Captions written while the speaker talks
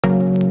Good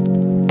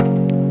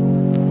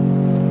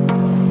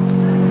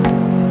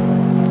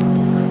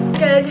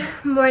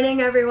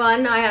morning,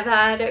 everyone. I have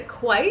had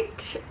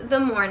quite the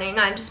morning.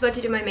 I'm just about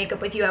to do my makeup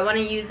with you. I want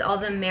to use all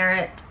the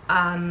Merit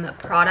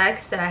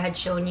products that I had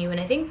shown you in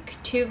I think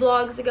 2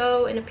 vlogs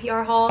ago in a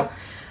PR haul.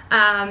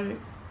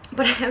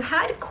 But I have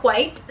had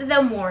quite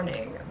the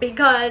morning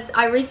because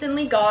I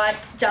recently got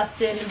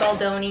Justin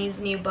Baldoni's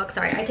new book.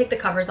 Sorry, I take the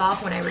covers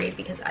off when I read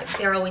because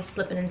they're always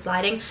slipping and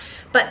sliding.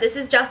 But this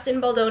is Justin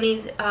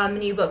Baldoni's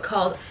new book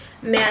called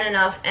Man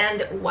Enough,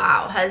 and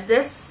wow, has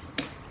this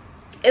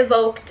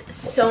evoked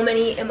so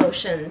many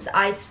emotions.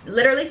 I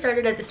literally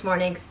started it this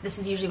morning. This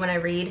is usually when I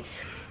read,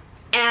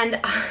 and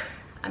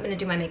I'm gonna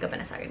do my makeup in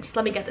a second. Just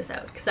let me get this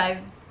out because I've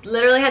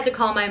literally had to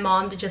call my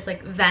mom to just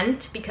like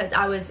vent because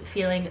I was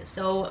feeling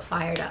so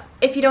fired up.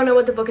 If you don't know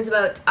what the book is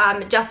about,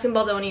 Justin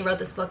Baldoni wrote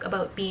this book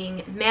about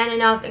being man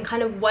enough and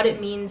kind of what it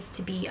means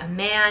to be a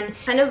man,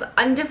 kind of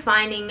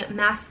undefining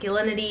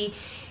masculinity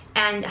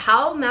and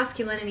how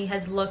masculinity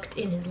has looked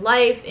in his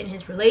life, in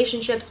his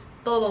relationships,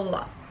 blah blah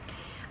blah.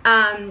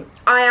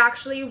 I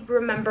actually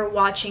remember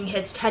watching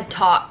his TED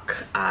Talk,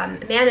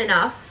 Man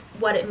Enough,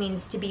 What It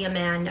Means to Be a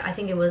Man. I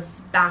think it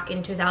was back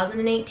in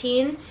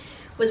 2018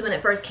 was when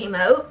it first came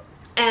out,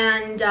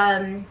 and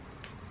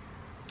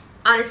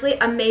honestly,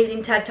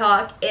 amazing TED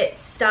Talk. It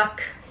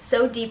stuck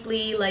so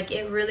deeply. Like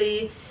it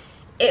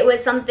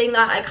was something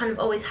that I kind of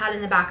always had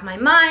in the back of my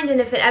mind, and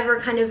if it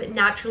ever kind of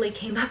naturally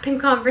came up in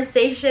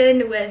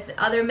conversation with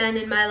other men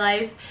in my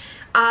life,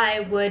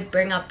 I would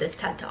bring up this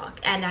TED Talk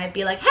and I'd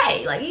be like,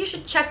 hey, like you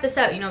should check this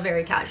out, you know,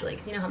 very casually,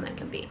 because you know how men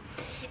can be.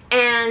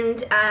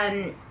 And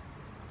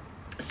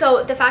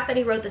so the fact that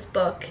he wrote this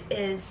book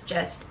is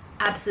just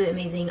absolutely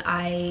amazing.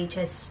 I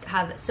just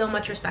have so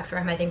much respect for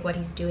him. I think what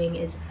he's doing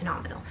is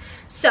phenomenal.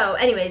 So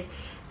anyways,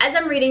 as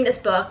I'm reading this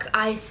book,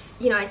 I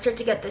start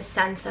to get this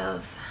sense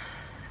of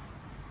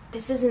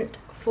this isn't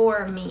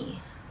for me.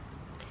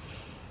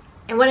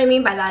 And what I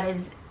mean by that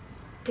is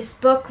this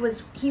book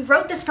he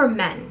wrote this for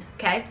men,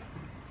 okay?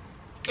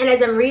 And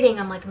as I'm reading,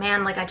 I'm like,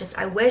 man, like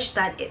I wish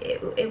that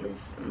it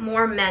was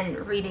more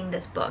men reading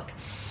this book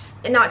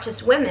and not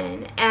just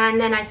women. And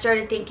then I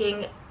started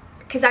thinking,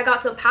 because I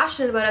got so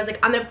passionate about it, I was like,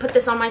 I'm gonna put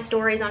this on my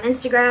stories on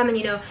Instagram and,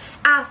 you know,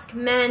 ask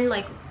men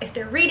like if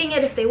they're reading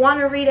it, if they want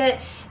to read it,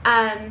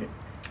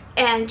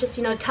 and just,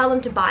 you know, tell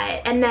them to buy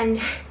it. And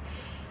then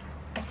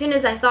as soon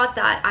as I thought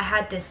that, I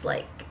had this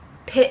like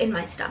pit in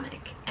my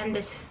stomach and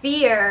this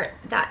fear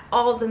that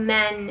all the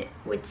men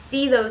would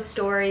see those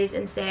stories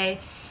and say,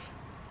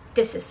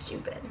 this is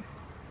stupid,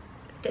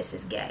 this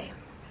is gay.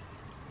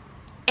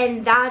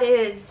 And that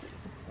is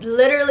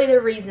literally the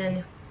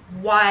reason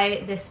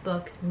why this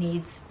book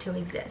needs to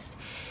exist.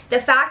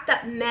 The fact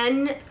that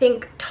men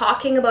think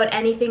talking about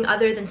anything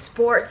other than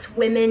sports,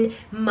 women,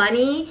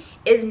 money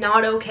is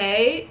not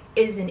okay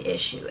is an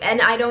issue.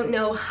 And I don't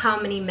know how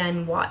many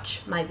men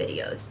watch my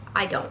videos.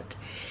 I don't.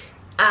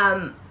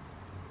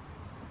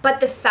 But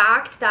the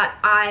fact that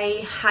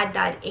I had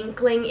that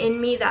inkling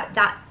in me that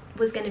that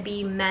was going to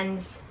be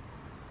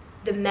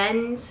the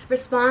men's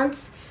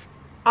response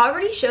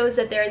already shows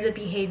that there is a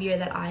behavior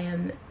that I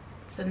am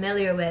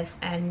familiar with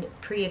and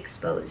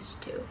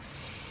pre-exposed to.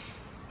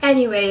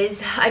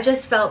 Anyways, I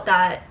just felt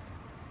that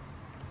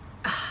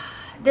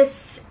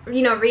this,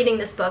 you know, reading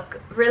this book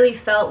really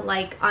felt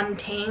like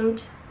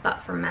Untamed,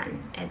 but for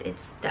men. And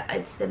it's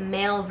the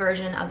male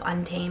version of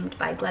Untamed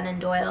by Glennon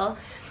Doyle.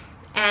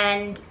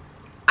 And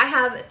I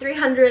have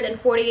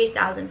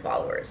 348,000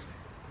 followers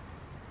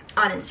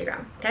on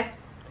Instagram, okay?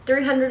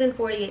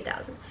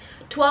 348,000.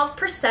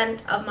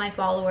 12% of my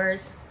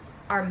followers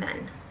are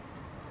men.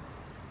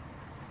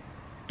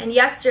 And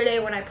yesterday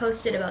when I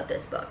posted about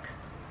this book,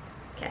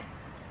 okay,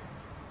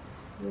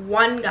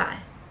 one guy,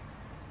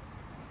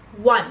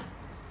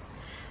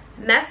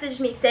 messaged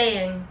me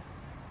saying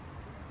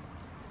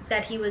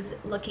that he was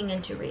looking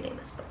into reading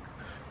this book.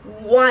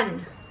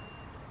 One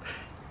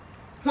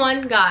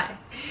guy.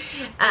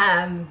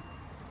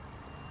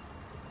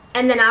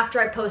 And then after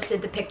I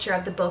posted the picture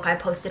of the book, I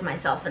posted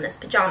myself in this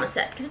pajama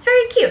set because it's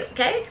very cute,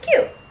 okay? It's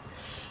cute.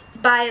 It's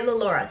by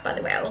Loloras, by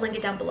the way. I will link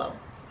it down below.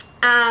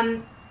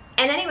 And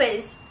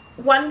anyways,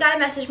 one guy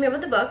messaged me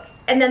about the book,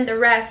 and then the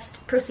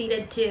rest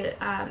proceeded to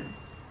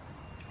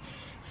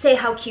say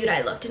how cute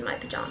I looked in my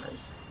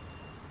pajamas.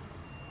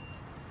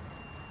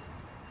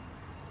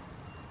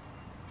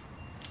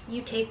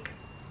 You take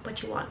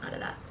what you want out of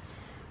that.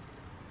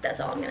 That's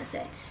all I'm gonna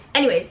say.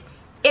 Anyways,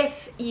 if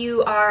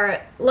you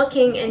are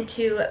looking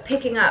into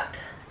picking up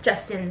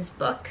Justin's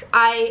book,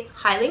 I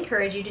highly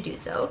encourage you to do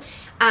so.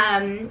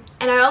 And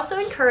I also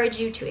encourage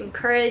you to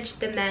encourage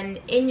the men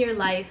in your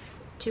life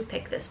to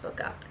pick this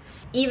book up.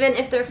 Even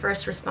if their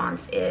first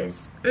response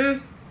is,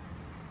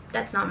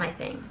 that's not my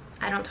thing.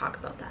 I don't talk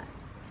about that.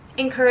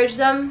 Encourage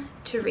them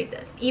to read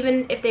this,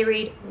 even if they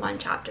read 1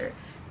 chapter,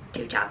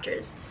 2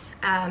 chapters.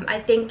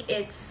 I think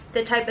it's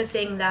the type of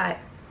thing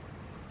that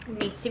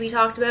needs to be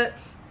talked about,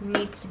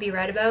 needs to be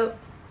read about.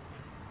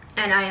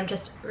 And I am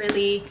just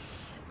really,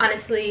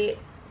 honestly,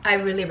 I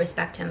really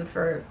respect him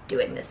for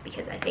doing this,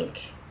 because I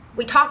think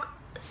we talk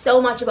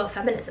so much about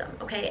feminism,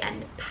 okay,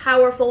 and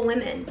powerful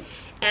women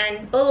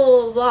and blah,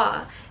 blah,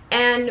 blah.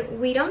 And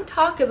we don't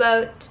talk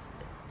about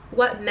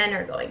what men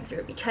are going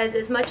through, because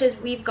as much as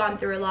we've gone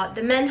through a lot,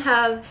 the men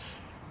have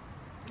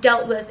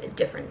dealt with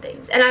different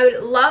things. And I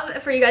would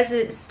love for you guys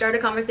to start a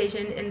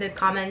conversation in the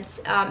comments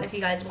if you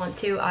guys want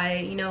to.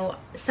 You know,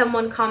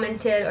 someone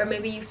commented, or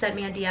maybe you sent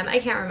me a DM, I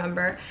can't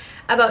remember,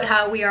 about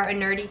how we are a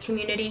nerdy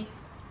community.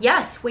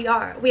 Yes, we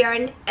are. We are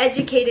an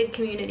educated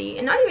community,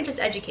 and not even just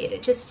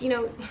educated, just, you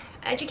know,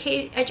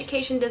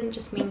 education doesn't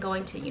just mean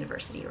going to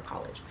university or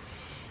college.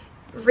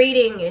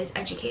 Reading is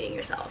educating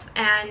yourself.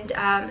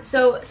 And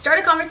so start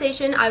a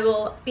conversation. I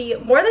will be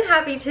more than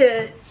happy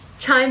to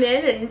chime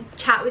in and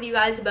chat with you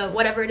guys about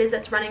whatever it is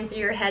that's running through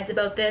your heads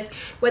about this,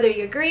 whether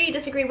you agree,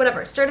 disagree,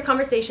 whatever. Start a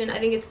conversation. I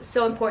think it's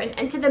so important.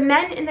 And to the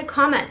men in the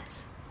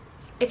comments,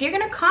 if you're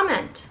gonna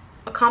comment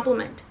a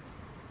compliment,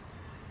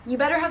 you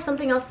better have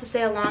something else to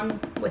say along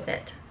with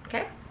it,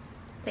 okay?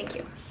 Thank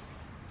you.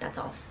 That's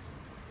all.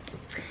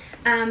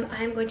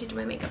 I'm going to do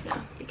my makeup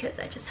now because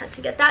I just had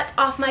to get that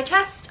off my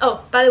chest.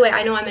 Oh, by the way,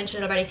 I know I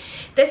mentioned it already.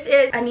 This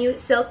is a new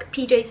silk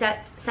PJ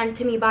set sent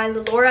to me by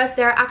Laloras.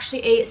 They're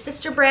actually a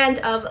sister brand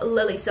of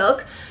Lily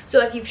Silk.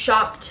 So if you've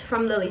shopped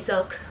from Lily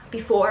Silk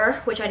before,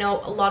 which I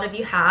know a lot of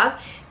you have,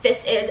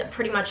 this is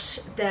pretty much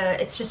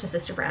it's just a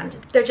sister brand.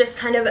 They're just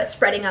kind of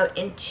spreading out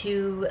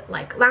into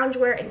like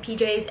loungewear and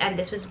PJs, and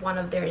this was one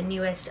of their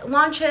newest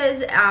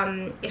launches.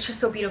 It's just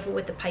so beautiful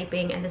with the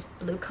piping, and this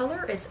blue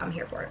color is, I'm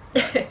here for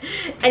it.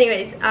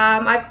 Anyways,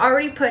 I've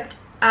already put,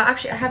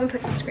 actually I haven't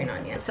put sunscreen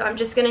on yet, so I'm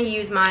just gonna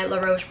use my La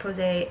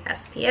Roche-Posay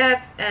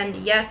SPF, and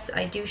yes,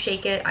 I do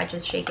shake it. I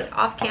just shake it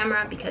off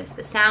camera because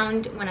the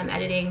sound when I'm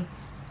editing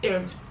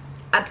is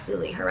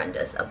absolutely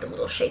horrendous of the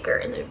little shaker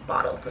in the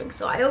bottle thing.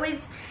 So I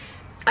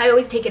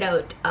always take it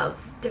out of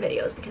the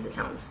videos because it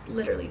sounds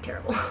literally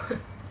terrible.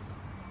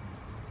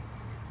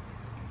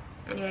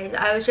 Anyways,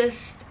 I was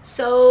just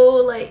so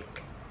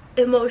like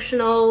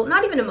emotional,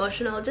 not even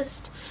emotional,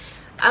 just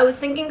I was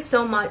thinking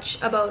so much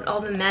about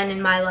all the men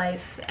in my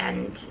life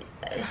and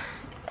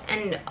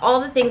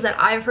all the things that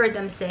I've heard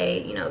them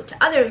say, you know,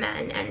 to other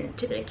men and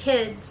to their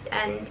kids,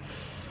 and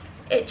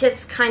it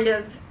just kind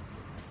of,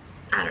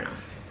 I don't know,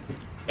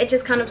 it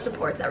just kind of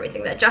supports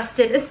everything that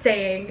Justin is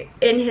saying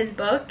in his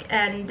book.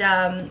 And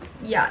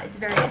yeah, it's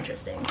very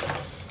interesting.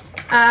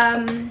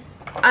 I'm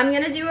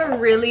gonna do a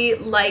really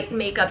light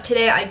makeup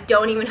today. I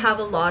don't even have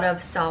a lot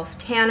of self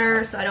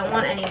tanner, so I don't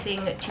want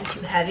anything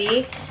too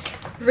heavy.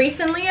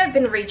 Recently I've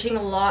been reaching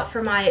a lot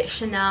for my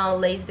Chanel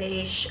Les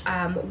Beige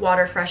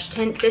Water Fresh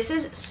tint. This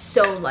is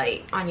so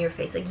light on your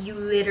face, like you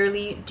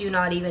literally do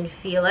not even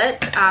feel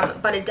it,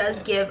 but it does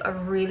give a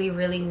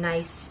really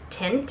nice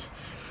tint.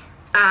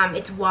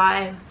 It's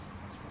why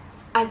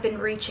I've been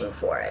reaching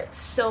for it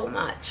so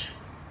much.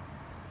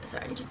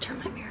 Sorry, I need to turn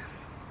my mirror.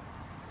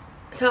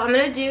 So I'm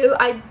gonna do,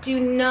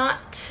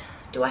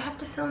 do I have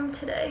to film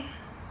today?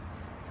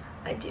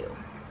 I do.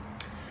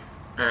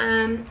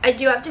 I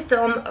do have to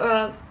film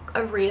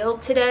a reel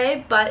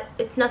today, but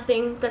it's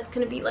nothing that's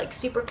gonna be like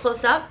super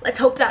close up. Let's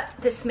hope that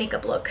this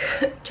makeup look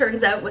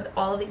turns out with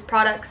all of these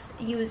products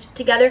used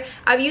together.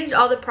 I've used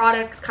all the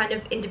products kind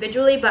of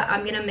individually, but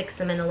I'm gonna mix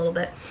them in a little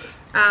bit.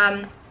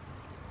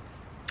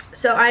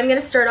 So I'm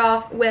gonna start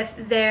off with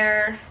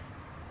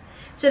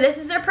so this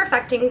is their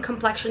Perfecting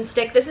Complexion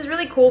Stick. This is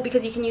really cool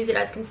because you can use it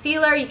as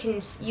concealer, you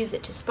can use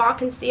it to spot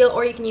conceal,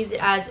 or you can use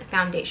it as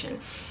foundation.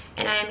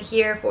 And I am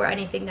here for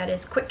anything that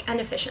is quick and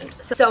efficient.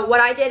 So what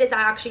I did is I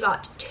actually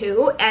got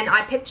two, and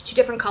I picked two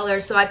different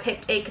colors. So I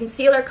picked a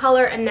concealer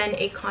color and then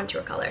a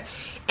contour color.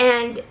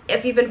 And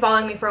if you've been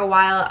following me for a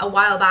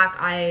while back,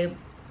 I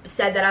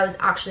said that I was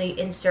actually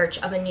in search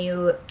of a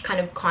new kind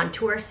of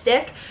contour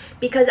stick,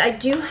 because I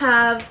do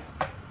have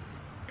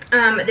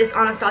this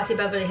Anastasia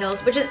Beverly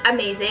Hills, which is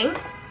amazing,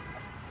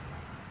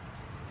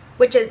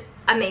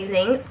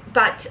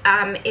 but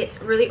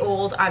it's really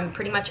old. I'm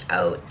pretty much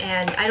out,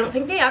 and I don't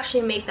think they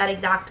actually make that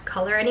exact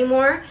color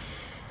anymore.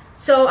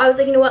 So I was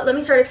like, you know what, let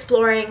me start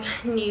exploring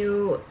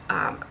new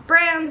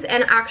brands.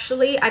 And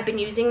actually I've been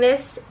using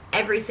this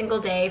every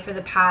single day for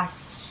the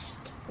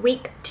past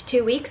week to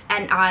 2 weeks,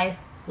 and I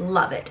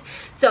love it.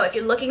 So if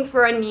you're looking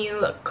for a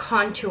new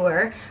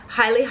contour,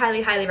 highly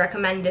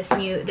recommend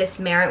this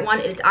Merit one.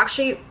 It's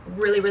actually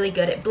really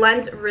good. It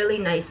blends really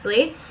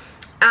nicely.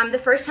 The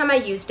first time I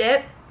used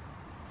it,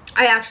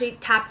 I actually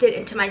tapped it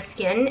into my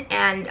skin,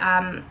 and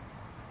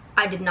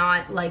I did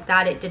not like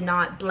that. It did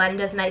not blend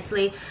as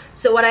nicely.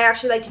 So what I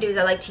actually like to do is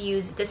I like to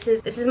use, this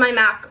is my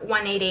MAC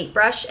 188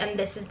 brush, and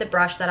this is the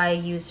brush that I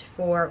use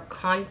for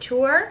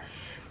contour.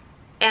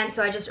 And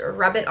so I just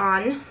rub it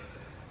on,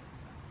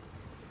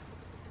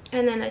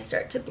 and then I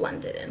start to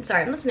blend it in.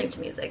 Sorry, I'm listening to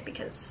music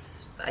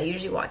because I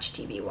usually watch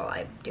TV while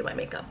I do my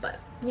makeup, but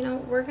you know,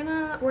 we're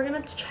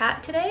gonna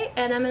chat today,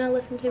 and I'm gonna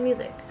listen to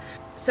music.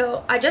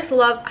 So I just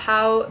love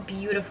how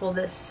beautiful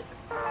this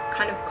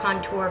kind of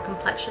contour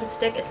complexion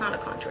stick, it's not a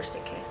contour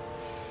stick, okay?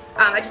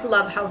 I just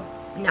love how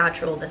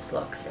natural this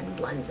looks and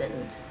blends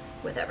in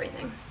with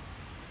everything.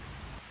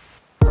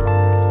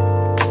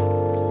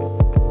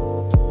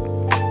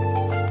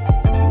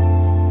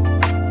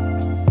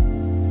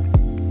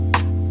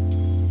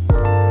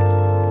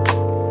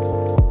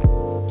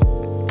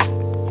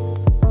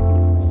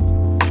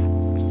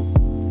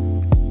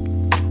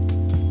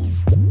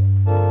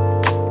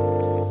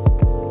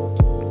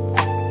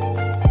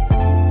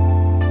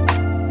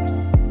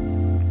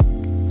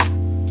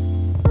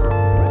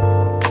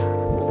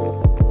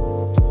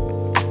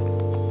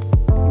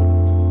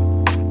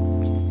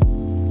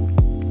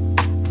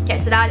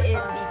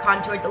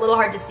 contour. It's a little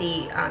hard to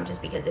see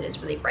just because it is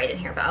really bright in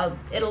here, but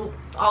it'll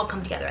all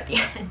come together at the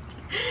end.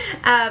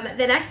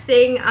 The next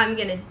thing I'm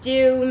gonna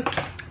do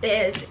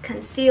is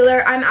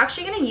concealer. I'm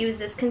actually gonna use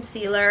this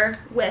concealer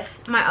with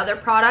my other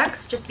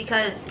products just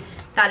because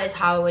that is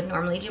how I would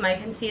normally do my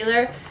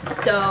concealer.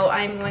 So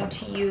I'm going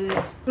to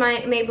use my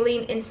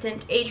Maybelline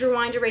Instant Age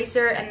Rewind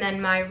Eraser and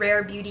then my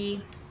Rare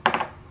Beauty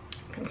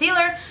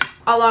concealer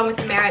along with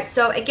the Merit.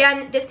 So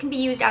again, this can be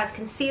used as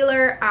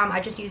concealer. I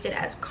just used it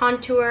as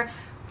contour.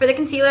 For the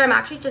concealer, I'm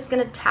actually just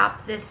gonna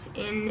tap this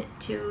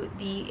into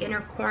the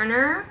inner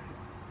corner.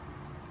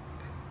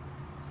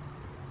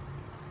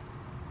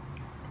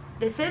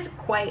 This is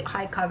quite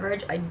high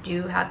coverage, I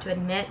do have to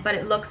admit, but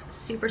it looks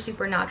super,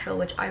 super natural,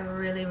 which I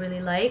really,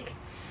 really like.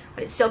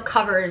 But it still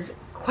covers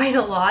quite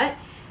a lot.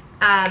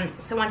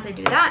 So once I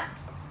do that,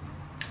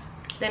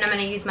 then I'm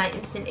gonna use my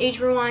Instant Age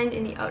Rewind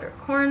in the outer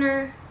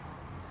corner.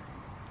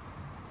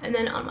 And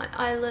then on my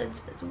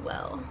eyelids as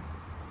well.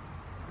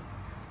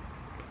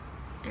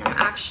 And I'm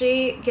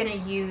actually gonna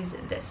use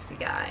this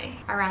guy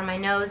around my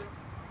nose.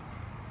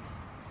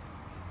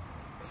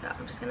 So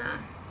I'm just gonna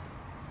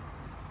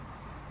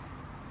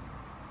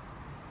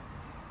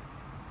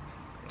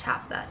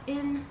tap that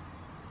in.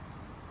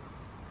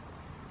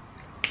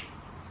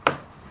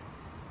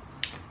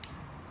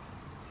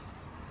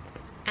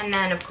 And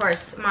then of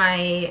course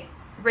my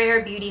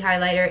Rare Beauty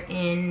highlighter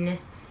in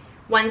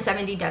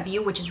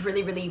 170W, which is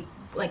really, really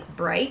like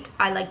bright.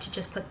 I like to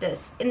just put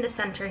this in the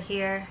center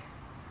here.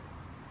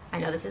 I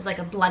know this is like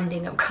a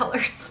blending of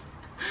colors.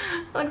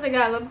 Looks like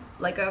I have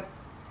a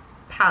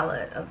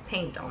palette of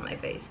paint on my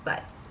face,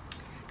 but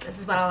this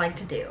is what I like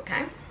to do,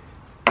 okay?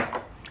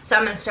 So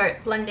I'm gonna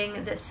start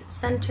blending this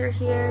center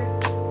here.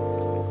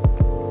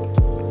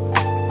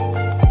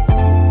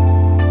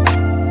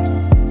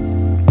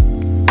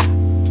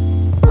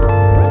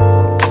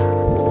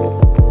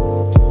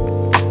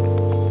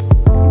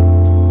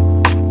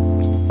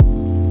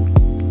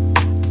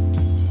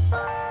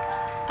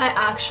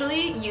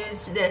 Actually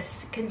used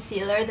this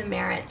concealer, the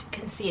Merit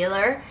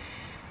concealer,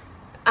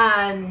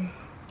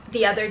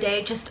 the other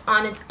day just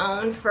on its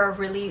own for a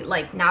really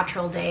like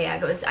natural day.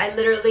 I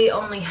literally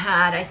only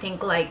had, I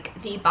think, like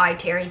the By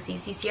Terry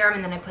CC serum,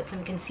 and then I put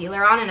some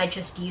concealer on and I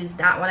just used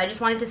that one. I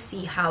just wanted to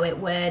see how it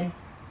would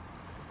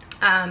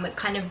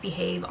kind of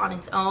behave on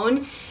its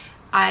own.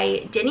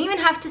 I didn't even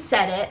have to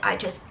set it. I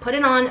just put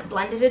it on,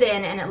 blended it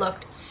in, and it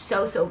looked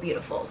so, so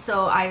beautiful.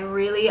 So I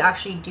really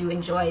actually do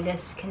enjoy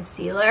this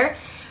concealer.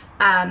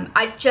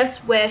 I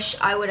just wish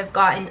I would have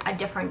gotten a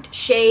different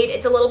shade.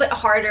 It's a little bit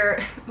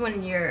harder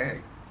when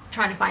you're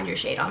trying to find your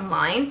shade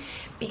online,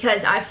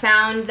 because I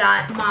found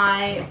that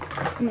my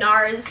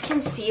NARS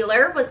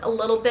concealer was a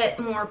little bit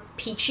more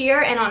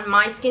peachier, and on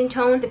my skin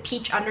tone the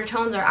peach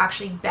undertones are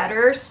actually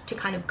better to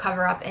kind of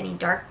cover up any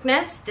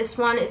darkness. This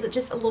one is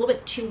just a little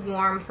bit too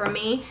warm for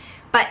me,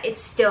 but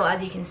it's still,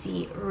 as you can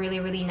see,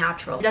 really, really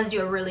natural. It does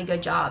do a really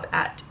good job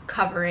at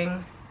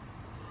covering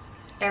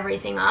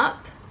everything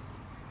up.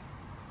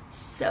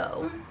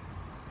 So,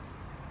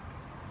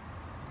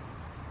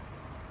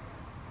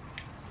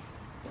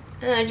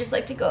 and I just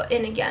like to go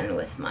in again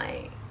with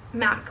my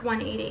MAC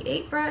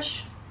 1888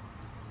 brush.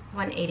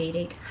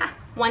 1888, ha,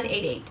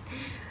 188.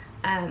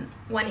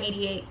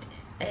 188,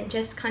 and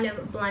just kind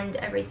of blend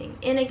everything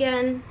in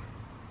again.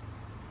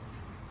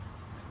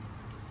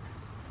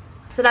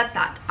 So that's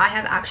that. I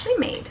have actually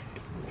made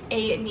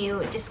a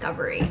new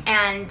discovery,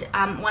 and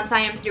once I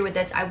am through with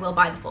this, I will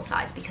buy the full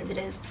size because it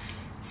is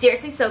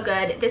seriously so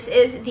good. This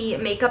is the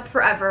Makeup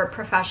Forever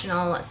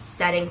Professional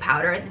Setting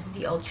Powder. This is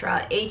the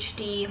Ultra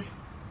HD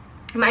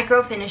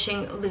Micro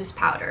Finishing Loose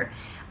Powder.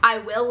 I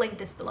will link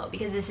this below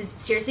because this is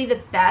seriously the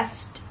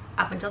best,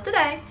 up until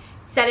today,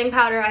 setting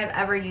powder I have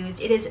ever used.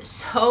 It is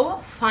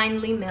so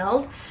finely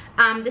milled.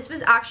 This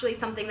was actually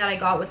something that I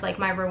got with like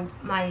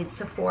my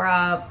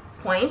Sephora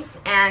points,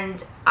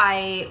 and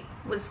I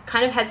was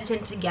kind of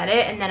hesitant to get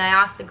it, and then I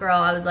asked the girl,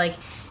 I was like,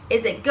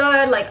 is it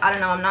good? Like, I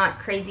don't know, I'm not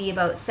crazy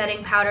about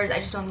setting powders,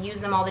 I just don't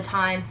use them all the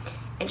time.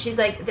 And she's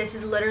like, this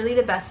is literally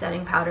the best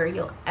setting powder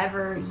you'll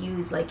ever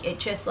use. Like, it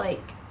just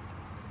like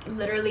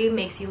literally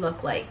makes you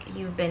look like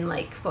you've been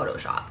like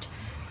photoshopped.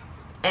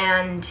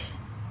 And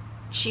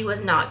she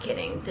was not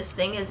kidding. This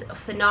thing is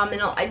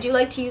phenomenal. I do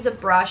like to use a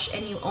brush,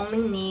 and you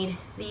only need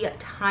the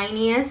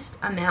tiniest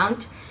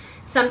amount.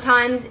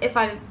 Sometimes if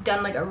I've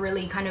done like a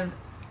really kind of,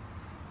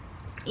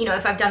 you know,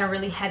 if I've done a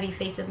really heavy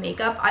face of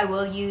makeup, I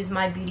will use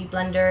my beauty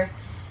blender,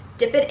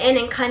 dip it in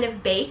and kind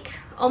of bake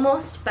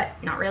almost, but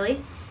not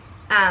really.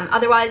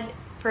 Otherwise,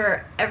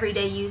 for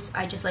everyday use,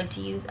 I just like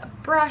to use a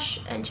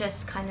brush and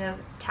just kind of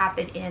tap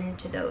it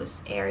into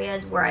those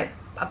areas where I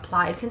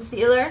applied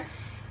concealer.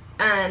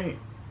 I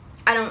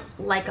don't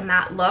like a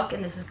matte look,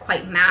 and this is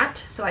quite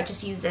matte, so I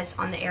just use this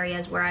on the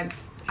areas where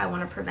I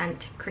want to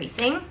prevent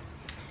creasing.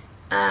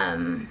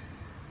 So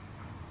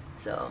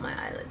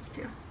my eyelids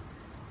too.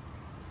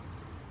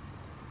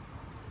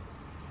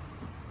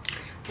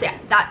 So yeah,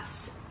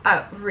 that's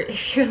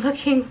if you're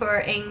looking for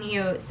a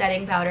new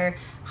setting powder,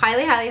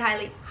 highly, highly,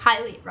 highly,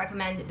 highly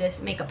recommend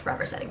this Makeup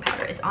Forever setting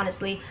powder. It's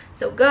honestly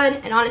so good.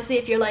 And honestly,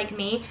 if you're like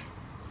me,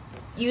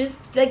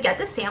 get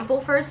the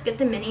sample first, get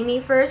the mini me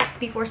first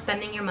before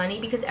spending your money,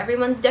 because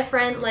everyone's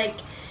different. Like,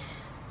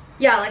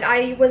 yeah, like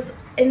I was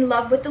in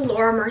love with the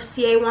Laura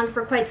Mercier one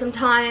for quite some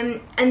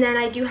time, and then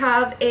I do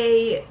have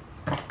a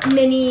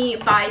mini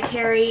by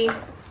Terry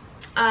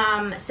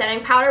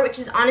setting powder, which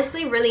is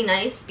honestly really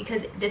nice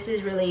because this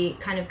is really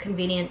kind of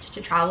convenient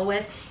to travel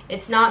with.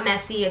 It's not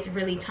messy, it's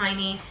really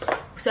tiny,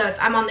 so if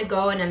I'm on the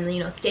go and I'm,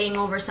 you know, staying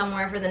over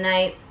somewhere for the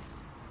night,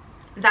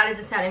 that is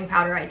a setting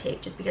powder I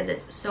take just because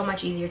it's so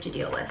much easier to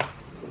deal with.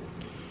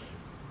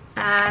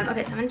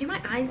 Okay, so I'm gonna do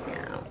my eyes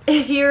now.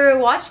 If you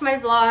watched my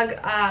vlog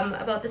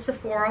about the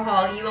Sephora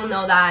haul, you will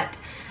know that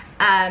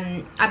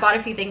I bought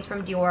a few things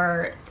from the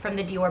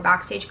Dior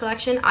Backstage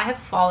collection. I have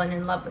fallen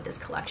in love with this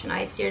collection.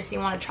 I seriously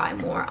want to try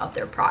more of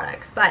their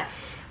products, but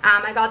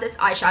I got this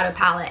eyeshadow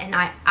palette and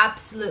I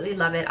absolutely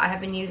love it. I have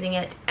been using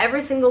it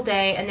every single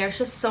day, and there's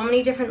just so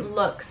many different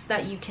looks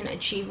that you can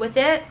achieve with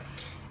it.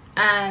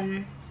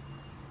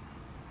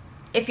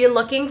 If you're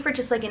looking for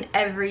just like an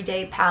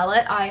everyday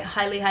palette, I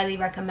highly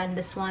recommend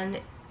this one.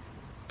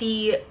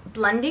 The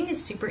blending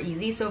is super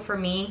easy, so for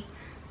me,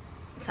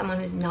 someone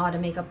who's not a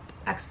makeup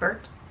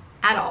expert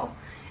at all,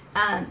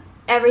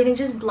 everything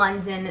just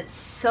blends in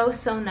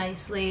so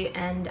nicely,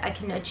 and I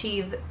can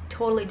achieve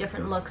totally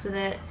different looks with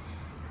it.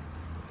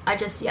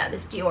 Yeah,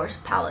 this Dior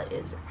palette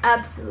is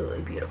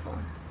absolutely beautiful.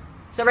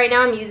 So right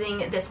now I'm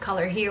using this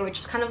color here, which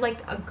is kind of like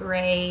a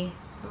gray,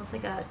 almost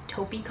like a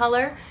taupey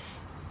color,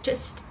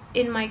 just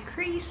in my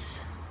crease.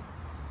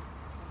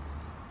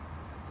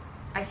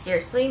 I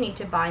seriously need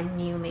to buy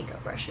new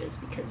makeup brushes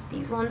because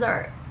these ones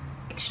are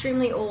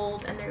extremely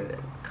old and they're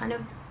kind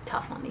of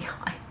tough on the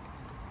eye.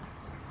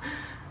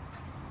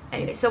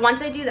 Anyway, so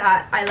once I do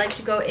that, I like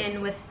to go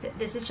in with,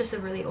 this is just a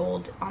really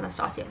old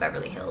Anastasia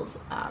Beverly Hills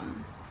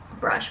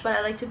brush, but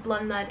I like to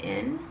blend that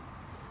in.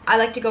 I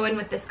like to go in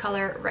with this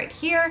color right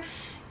here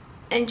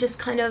and just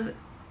kind of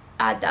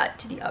add that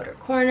to the outer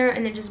corner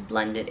and then just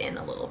blend it in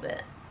a little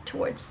bit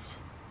towards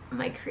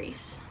my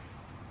crease.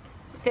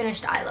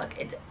 Finished eye look.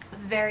 It's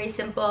very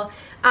simple.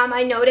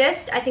 I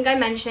noticed, I think I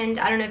mentioned,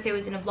 I don't know if it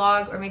was in a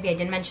vlog or maybe I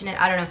didn't mention it,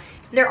 I don't know.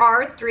 There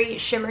are 3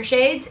 shimmer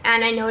shades,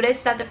 and I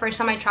noticed that the first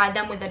time I tried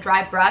them with a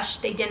dry brush,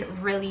 they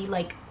didn't really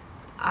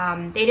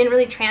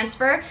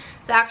transfer.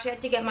 So I actually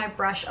had to get my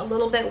brush a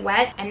little bit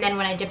wet, and then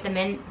when I dipped them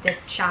in, the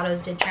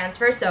shadows did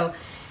transfer. So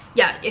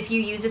yeah, if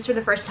you use this for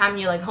the first time and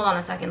you're like, hold on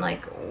a second,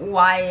 like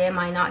why am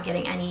I not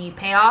getting any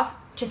payoff?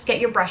 Just get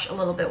your brush a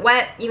little bit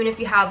wet. Even if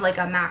you have like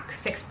a MAC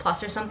Fix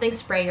Plus or something,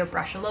 spray your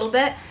brush a little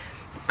bit,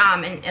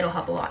 and it'll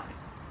help a lot.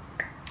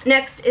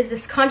 Next is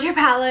this contour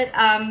palette.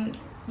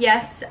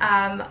 Yes,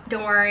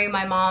 don't worry,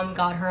 my mom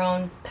got her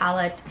own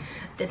palette.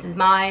 This is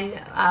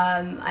mine.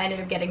 I ended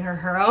up getting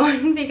her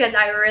own because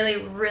I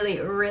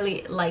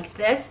really liked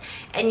this.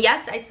 And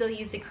yes, I still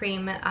use the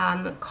cream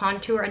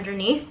contour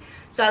underneath.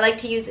 So I like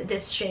to use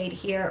this shade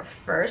here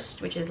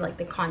first, which is like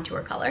the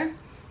contour color.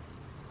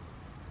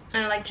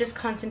 And I like just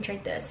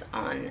concentrate this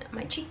on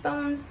my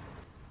cheekbones.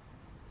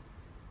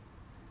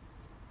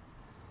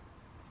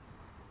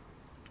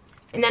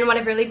 And then what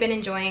I've really been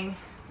enjoying,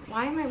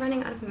 why am I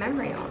running out of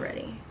memory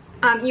already?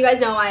 You guys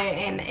know I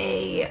am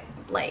a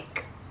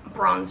like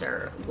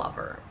bronzer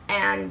lover,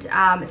 and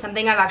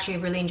something I've actually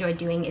really enjoyed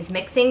doing is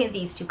mixing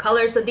these 2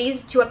 colors. So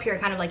these 2 up here are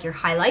kind of like your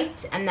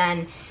highlights, and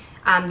then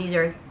these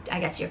are, I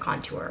guess, your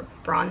contour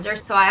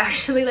bronzer. So I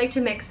actually like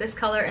to mix this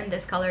color and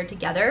this color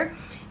together,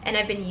 and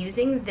I've been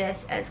using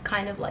this as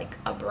kind of like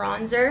a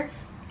bronzer,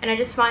 and I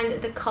just find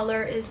that the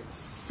color is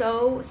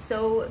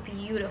so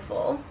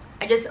beautiful.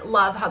 I just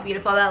love how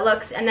beautiful that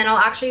looks. And then I'll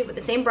actually, with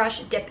the same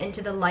brush, dip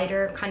into the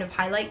lighter kind of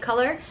highlight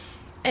color,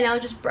 and I'll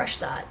just brush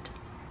that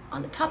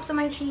on the tops of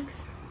my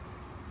cheeks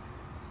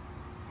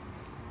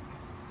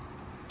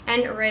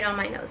and right on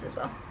my nose as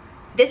well.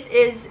 This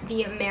is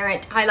the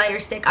Merit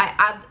highlighter stick. I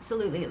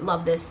absolutely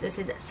love this. This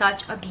is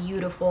such a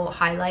beautiful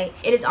highlight.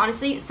 It is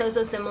honestly so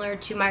similar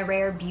to my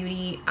Rare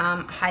Beauty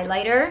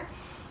highlighter.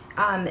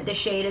 The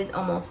shade is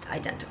almost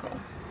identical.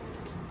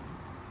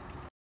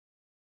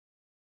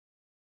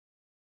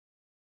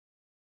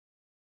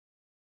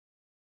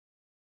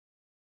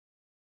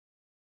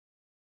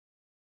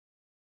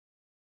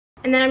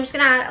 And then I'm just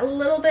gonna add a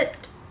little bit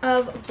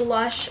of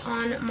blush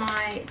on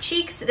my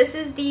cheeks. This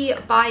is the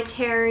By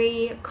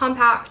Terry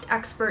Compact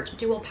Expert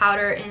Dual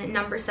Powder in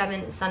number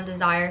 7 Sun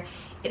Desire.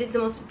 It is the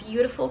most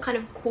beautiful kind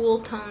of cool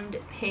toned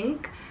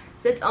pink.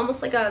 So it's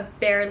almost like a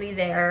barely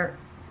there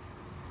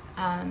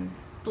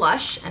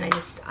blush, and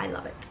I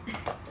love it.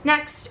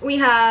 Next we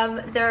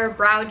have their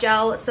brow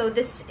gel. So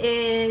this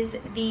is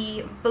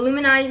the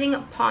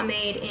Voluminizing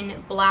Pomade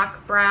in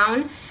Black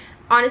Brown.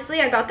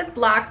 Honestly, I got the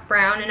black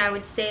brown, and I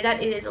would say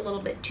that it is a little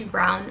bit too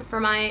brown for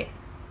my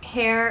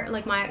hair,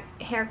 like my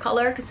hair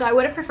color. So I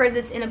would have preferred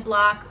this in a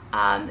black,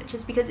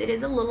 just because it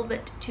is a little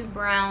bit too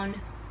brown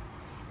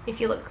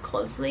if you look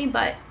closely,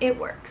 but it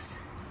works.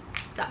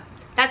 So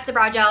that's the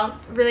brow gel.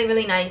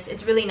 Really nice.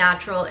 It's really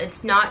natural.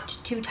 It's not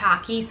too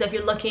tacky. So if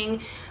you're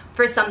looking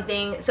for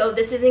something. So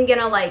this isn't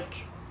gonna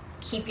like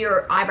keep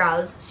your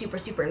eyebrows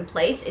super in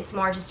place. It's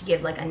more just to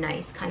give like a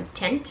nice kind of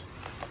tint.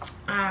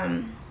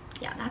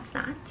 Yeah, that's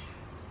that.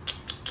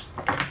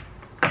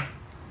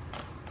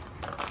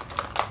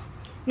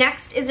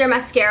 Next is their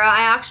mascara.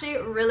 I actually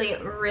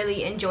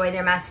really enjoy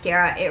their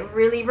mascara. It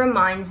really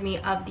reminds me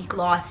of the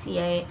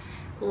Glossier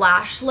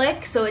Lash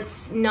Lick, so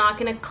it's not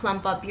gonna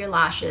clump up your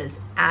lashes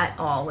at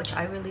all, which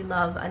I really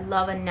love. I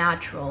love a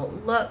natural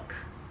look,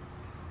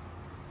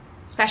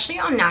 especially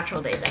on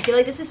natural days. I feel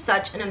like this is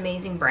such an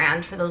amazing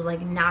brand for those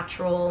like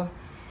natural,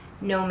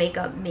 no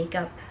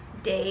makeup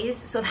days.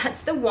 So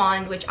that's the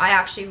wand, which I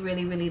actually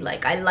really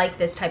like. I like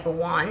this type of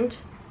wand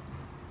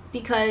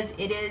because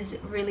it is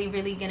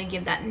really gonna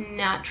give that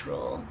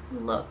natural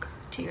look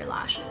to your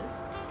lashes.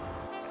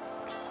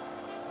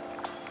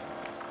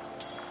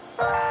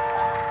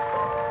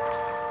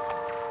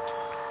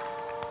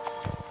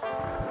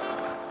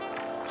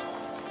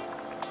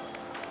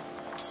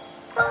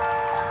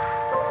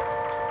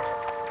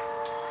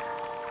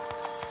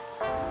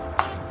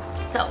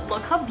 So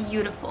look how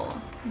beautiful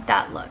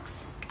that looks.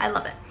 I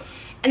love it.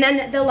 And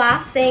then the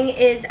last thing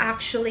is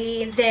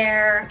actually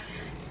their,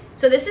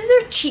 so this is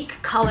their cheek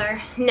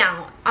color.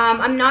 Now,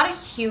 I'm not a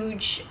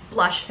huge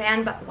blush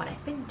fan, but what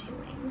I've been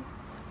doing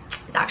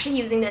is actually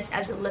using this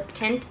as a lip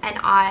tint, and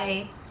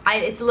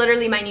it's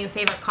literally my new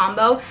favorite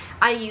combo.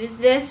 I use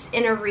this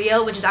in a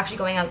reel, which is actually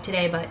going out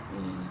today, but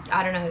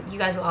I don't know, you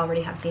guys will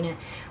already have seen it.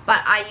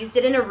 But I used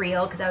it in a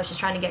reel because I was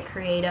just trying to get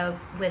creative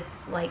with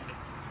like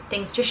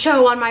things to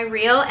show on my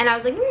reel, and I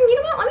was like, you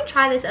know what, let me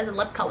try this as a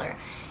lip color.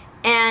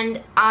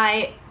 And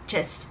I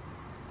just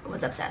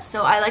was obsessed.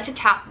 So I like to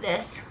tap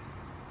this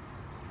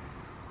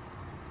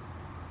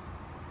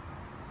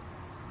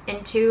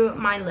into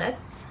my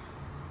lips.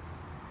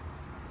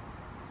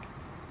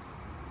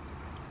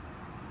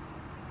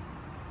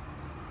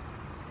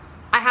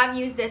 I have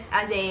used this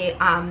as a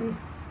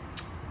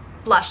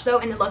blush though,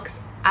 and it looks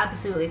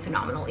absolutely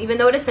phenomenal. Even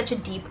though it is such a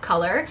deep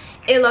color,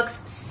 it looks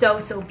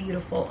so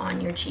beautiful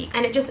on your cheek,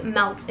 and it just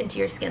melts into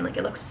your skin. Like,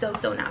 it looks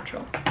so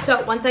natural.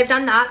 So once I've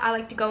done that, I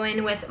like to go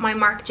in with my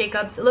Marc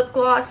Jacobs lip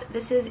gloss.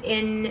 This is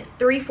in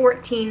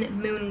 314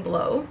 Moon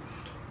Glow,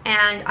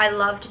 and I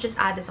love to just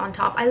add this on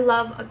top. I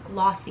love a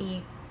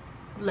glossy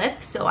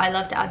lip, so I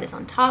love to add this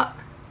on top.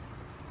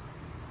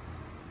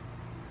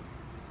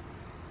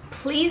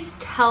 Please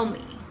tell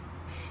me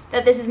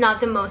that this is not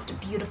the most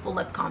beautiful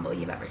lip combo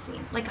you've ever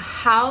seen. Like,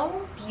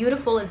 how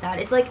beautiful is that?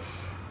 It's like,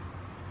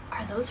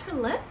 are those her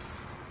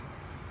lips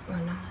or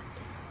not?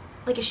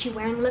 Like, is she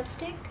wearing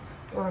lipstick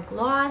or a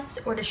gloss,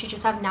 or does she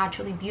just have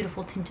naturally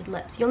beautiful tinted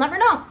lips? You'll never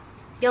know.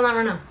 You'll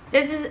never know.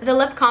 This is the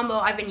lip combo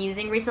I've been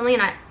using recently,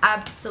 and I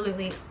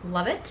absolutely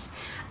love it.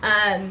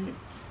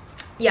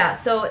 Yeah,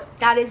 so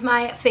that is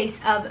my face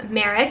of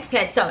Merit.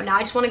 Okay, so now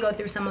I just want to go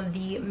through some of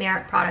the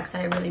Merit products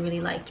that I really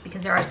liked,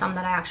 because there are some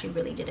that I actually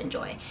really did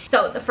enjoy.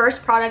 So the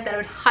first product that I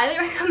would highly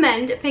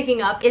recommend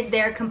picking up is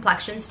their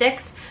complexion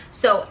sticks.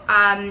 So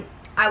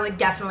I would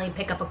definitely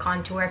pick up a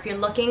contour. If you're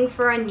looking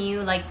for a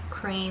new like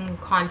cream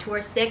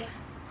contour stick,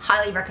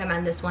 highly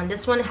recommend this one.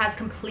 This one has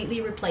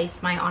completely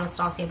replaced my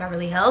Anastasia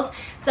Beverly Hills,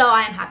 so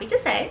I am happy to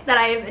say that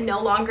I am no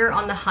longer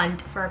on the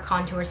hunt for a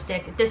contour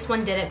stick. This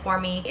one did it for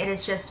me. It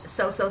is just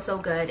so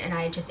good,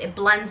 and it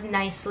blends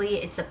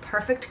nicely. It's a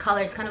perfect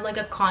color. It's kind of like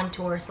a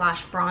contour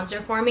slash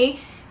bronzer for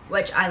me,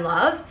 which I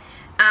love.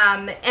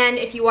 And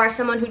if you are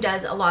someone who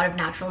does a lot of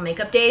natural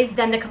makeup days,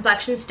 then the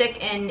complexion stick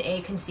in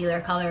a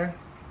concealer color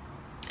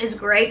is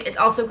great. It's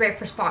also great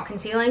for spot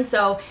concealing,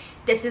 so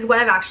this is what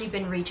I've actually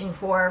been reaching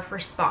for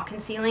spot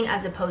concealing,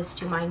 as opposed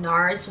to my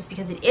NARS, just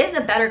because it is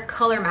a better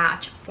color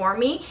match for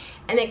me,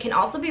 and it can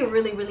also be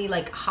really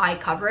like high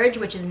coverage,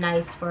 which is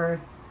nice for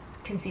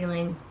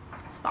concealing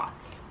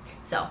spots.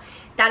 So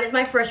that is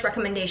my first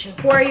recommendation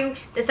for you.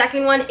 The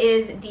second one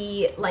is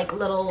the like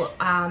little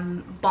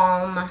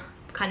balm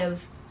kind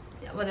of,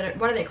 what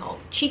are they called?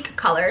 Cheek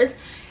colors.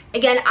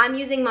 Again, I'm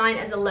using mine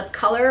as a lip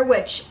color,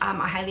 which I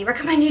highly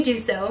recommend you do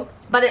so.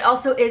 But it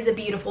also is a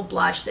beautiful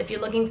blush. So if you're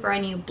looking for a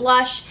new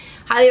blush,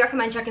 highly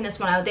recommend checking this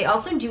one out. They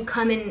also do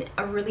come in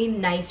a really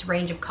nice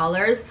range of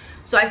colors.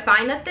 So I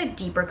find that the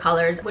deeper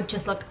colors would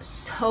just look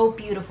so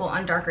beautiful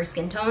on darker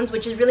skin tones,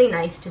 which is really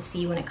nice to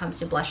see when it comes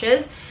to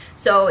blushes.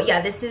 So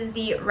yeah, this is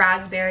the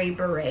Raspberry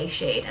Beret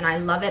shade, and I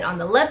love it on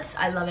the lips.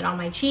 I love it on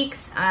my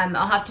cheeks.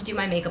 I'll have to do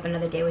my makeup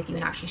another day with you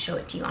and actually show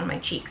it to you on my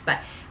cheeks, but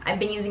I've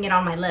been using it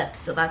on my lips,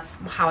 so that's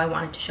how I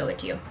wanted to show it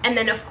to you. And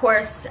then of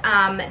course, the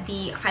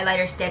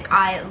highlighter stick.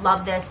 I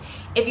love this.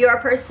 If you're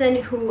a person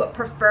who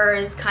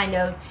prefers kind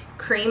of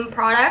cream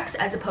products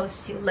as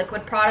opposed to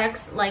liquid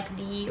products like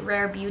the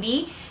Rare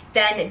Beauty,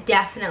 then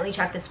definitely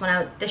check this one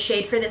out. The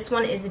shade for this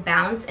one is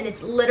Bounce, and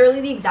it's literally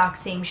the exact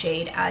same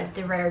shade as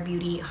the Rare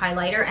Beauty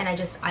highlighter, and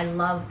I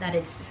love that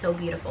it's so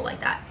beautiful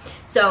like that.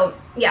 So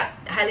yeah,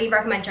 highly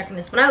recommend checking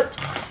this one out.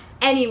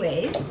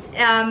 Anyways,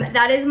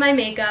 that is my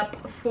makeup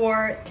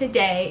for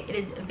today. It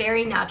is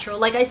very natural.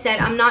 Like I said,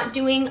 I'm not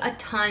doing a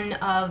ton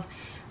of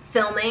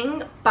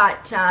filming,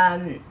 but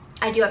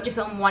I do have to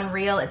film one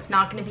reel. It's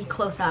not going to be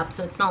close up,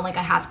 so it's not like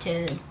I have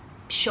to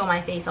show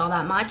my face all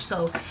that much,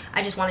 so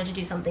I just wanted to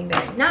do something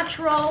very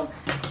natural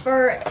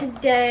for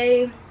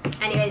today.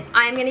 Anyways,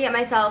 I'm gonna get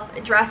myself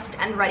dressed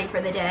and ready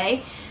for the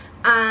day.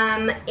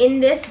 In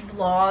this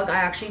vlog, I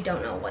actually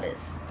don't know what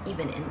is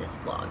even in this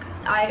vlog.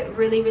 I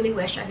really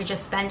wish I could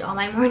just spend all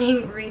my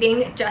morning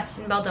reading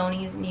Justin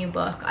Baldoni's new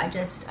book.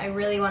 I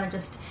really want to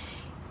just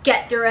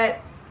get through it.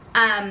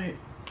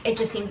 It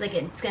just seems like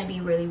it's gonna be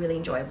a really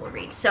enjoyable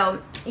read.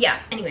 So yeah,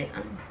 anyways,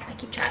 I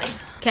keep chatting.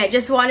 Okay,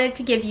 just wanted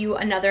to give you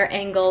another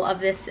angle of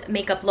this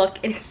makeup look.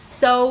 It is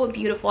so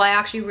beautiful. I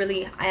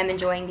am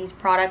enjoying these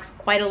products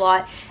quite a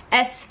lot,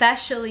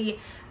 especially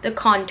the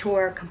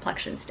contour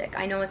complexion stick.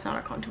 I know it's not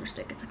a contour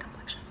stick, it's a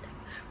complexion stick,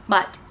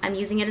 but I'm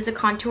using it as a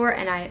contour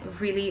and I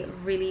really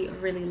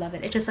love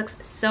it. It just looks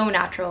so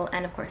natural,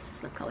 and of course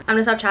this lip color. I'm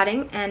gonna stop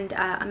chatting and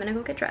I'm gonna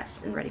go get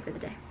dressed and ready for the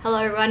day. Hello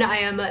everyone, I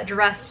am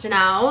dressed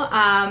now.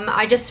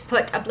 I just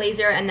put a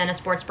blazer and then a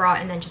sports bra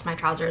and then just my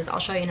trousers. I'll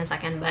show you in a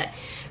second, but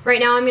right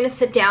now I'm gonna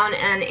sit down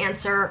and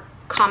answer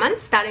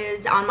comments. That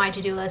is on my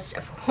to-do list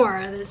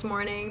for this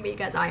morning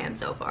because I am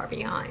so far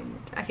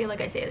behind. I feel like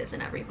I say this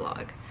in every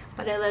vlog,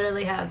 but I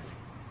literally have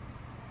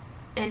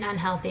an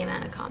unhealthy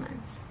amount of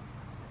comments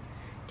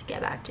to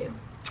get back to.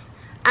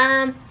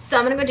 So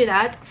I'm gonna go do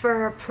that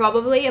for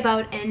probably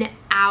about an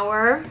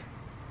hour,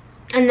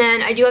 and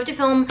then I do have to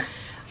film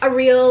a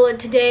reel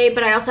today,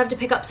 but I also have to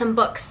pick up some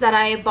books that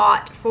I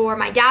bought for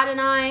my dad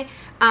and I.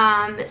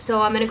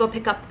 So I'm gonna go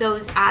pick up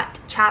those at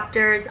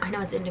Chapters. I know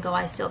it's Indigo,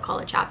 I still call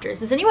it Chapters.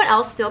 Does anyone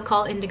else still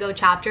call Indigo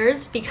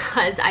Chapters?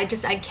 Because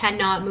I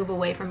cannot move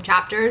away from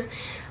Chapters.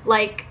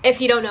 Like,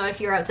 if you don't know, if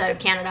you're outside of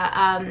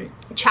Canada,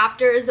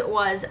 Chapters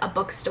was a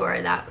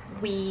bookstore that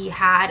we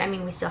had. I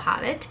mean, we still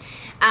have it.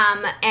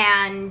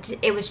 And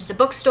it was just a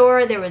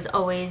bookstore. There was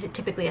always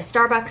typically a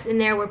Starbucks in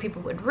there where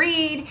people would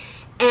read.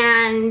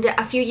 And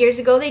a few years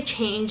ago, they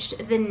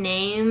changed the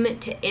name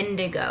to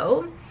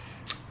Indigo.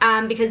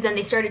 Because then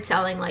they started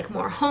selling like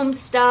more home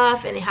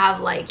stuff, and they have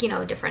like, you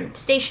know, different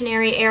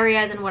stationery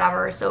areas and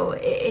whatever. So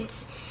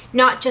it's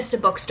not just a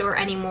bookstore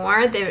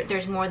anymore.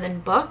 There's more than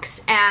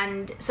books.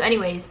 And so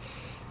anyways,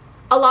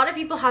 a lot of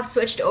people have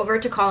switched over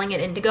to calling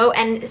it Indigo,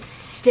 and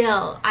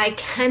still I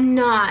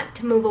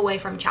cannot move away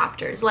from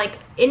Chapters. Like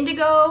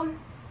Indigo,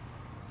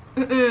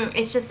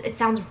 it's just, it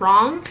sounds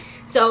wrong.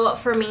 So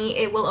for me,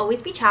 it will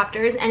always be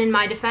Chapters. And in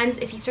my defense,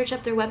 if you search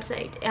up their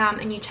website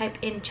and you type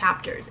in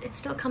Chapters, it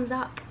still comes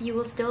up. You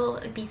will still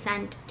be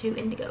sent to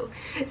Indigo.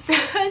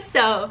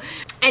 So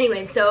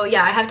anyways, so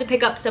yeah, I have to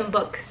pick up some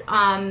books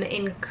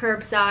in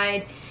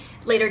curbside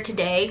later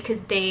today because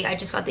I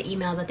just got the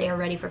email that they are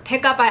ready for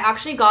pickup. I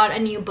actually got a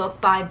new book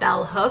by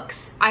Bell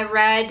Hooks. I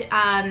read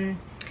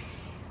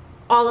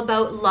All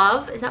About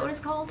Love. Is that what it's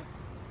called?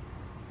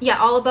 Yeah,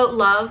 All About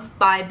Love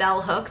by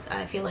Bell Hooks.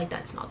 I feel like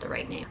that's not the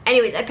right name.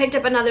 Anyways, I picked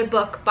up another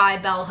book by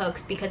Bell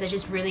Hooks because I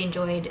just really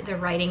enjoyed the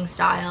writing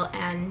style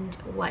and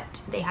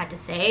what they had to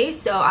say.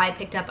 So I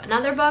picked up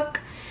another book.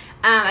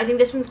 I think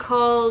this one's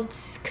called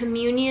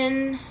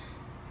Communion.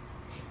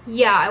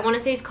 Yeah, I want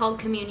to say it's called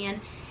Communion.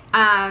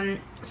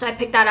 So I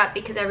picked that up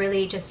because I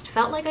really just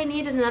felt like I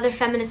needed another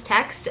feminist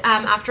text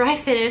after I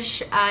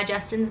finish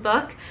Justin's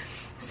book.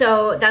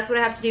 So that's what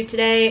I have to do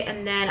today,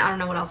 and then I don't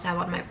know what else I have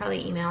on my,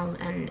 probably emails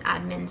and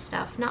admin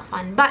stuff. Not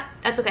fun, but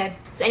that's okay.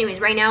 So anyways,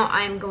 right now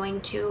I'm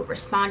going to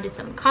respond to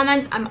some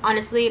comments. I'm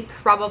honestly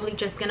probably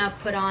just gonna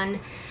put on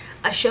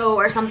a show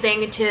or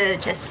something to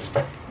just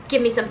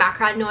give me some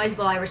background noise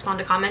while I respond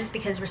to comments,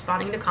 because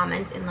responding to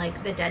comments in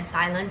like the dead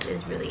silence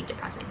is really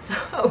depressing.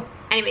 So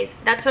anyways,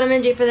 that's what I'm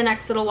gonna do for the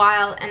next little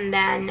while, and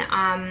then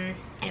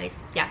anyways,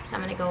 yeah, so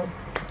I'm gonna go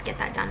get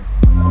that done.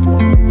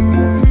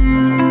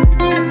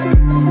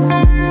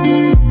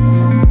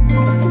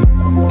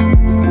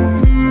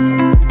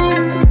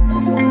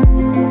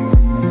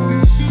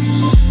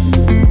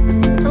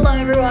 Hello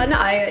everyone,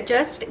 I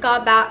just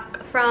got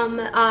back from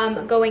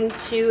going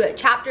to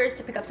Chapters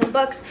to pick up some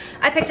books.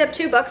 I picked up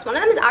two books. One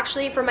of them is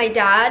actually for my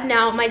dad.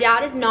 Now, my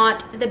dad is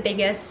not the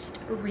biggest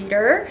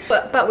reader,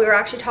 but we were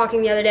actually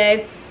talking the other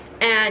day,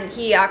 and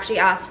he actually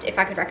asked if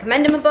I could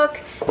recommend him a book,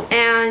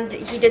 and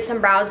he did some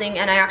browsing,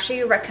 and I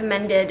actually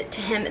recommended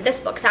to him this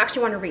book. So I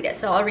actually want to read it,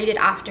 so I'll read it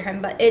after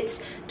him, but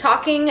it's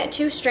Talking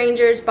to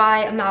Strangers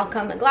by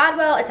Malcolm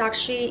Gladwell.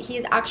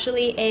 He's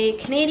actually a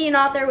Canadian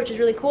author, which is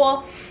really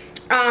cool.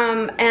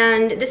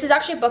 And this is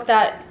actually a book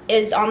that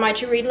is on my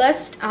to-read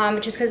list,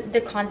 just because the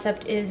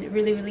concept is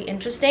really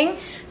interesting.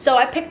 So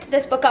I picked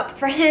this book up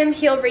for him.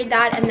 He'll read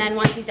that, and then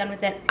once he's done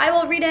with it, I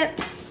will read it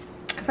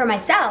for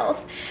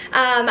myself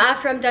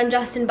after I'm done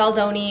Justin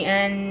Baldoni,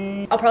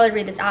 and I'll probably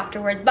read this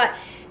afterwards. But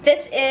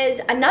this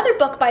is another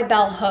book by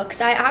Bell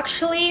Hooks. I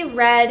actually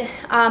read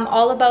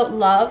All About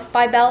Love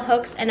by Bell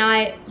Hooks, and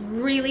I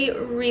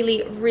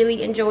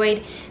really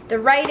enjoyed the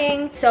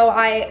writing. So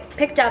I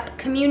picked up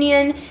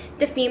Communion,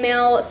 The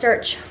Female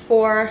Search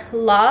for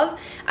Love.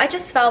 I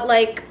just felt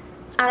like,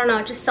 I don't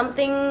know, just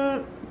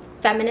something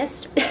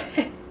feminist.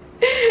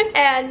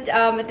 And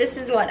this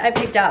is what I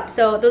picked up.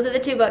 So those are the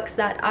two books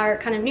that are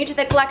kind of new to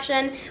the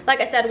collection. Like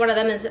I said, one of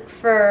them is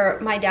for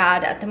my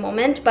dad at the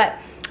moment, but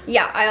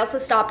yeah, I also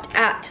stopped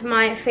at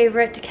my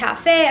favorite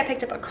cafe. I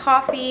picked up a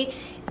coffee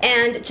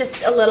and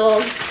just a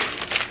little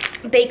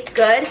baked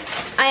good.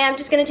 I am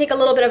just gonna take a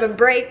little bit of a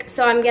break,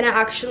 so I'm gonna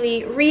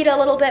actually read a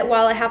little bit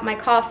while I have my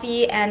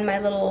coffee and my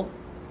little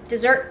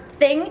dessert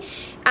thing,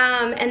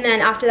 and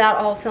then after that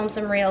I'll film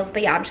some reels.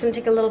 But yeah, I'm just gonna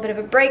take a little bit of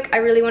a break. I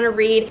really want to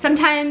read.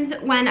 Sometimes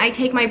when I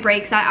take my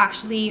breaks, I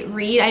actually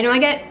read. I know I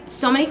get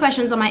so many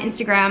questions on my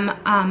Instagram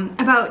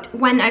about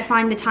when I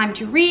find the time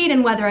to read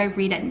and whether I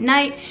read at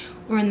night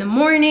or in the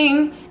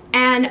morning.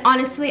 And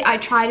honestly, I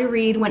try to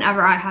read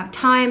whenever I have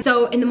time.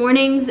 So in the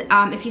mornings,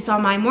 if you saw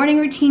my morning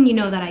routine, you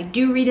know that I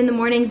do read in the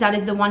mornings. That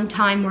is the one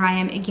time where I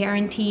am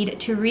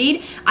guaranteed to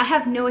read. I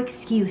have no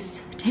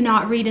excuse to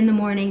not read in the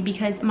morning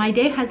because my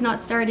day has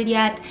not started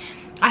yet.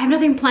 I have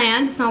nothing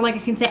planned. It's not like I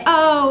can say,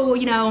 oh,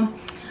 you know,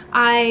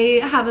 I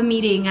have a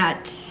meeting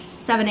at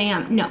 7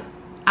 a.m. No,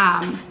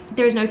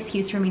 there's no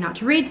excuse for me not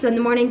to read. So in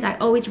the mornings, I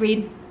always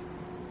read.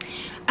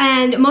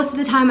 And most of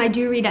the time I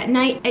do read at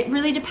night. It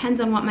really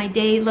depends on what my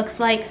day looks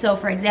like. So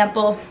for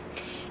example,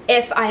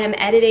 if I am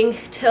editing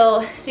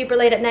till super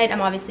late at night,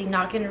 I'm obviously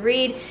not gonna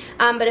read.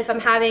 But if I'm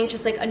having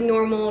just like a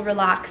normal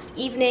relaxed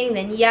evening,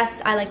 then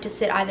yes, I like to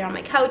sit either on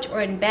my couch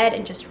or in bed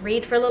and just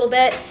read for a little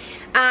bit.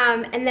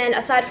 And then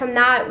aside from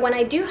that, when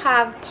I do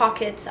have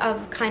pockets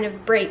of kind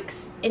of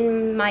breaks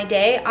in my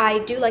day, I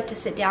do like to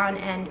sit down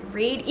and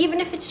read,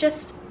 even if it's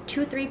just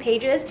 2-3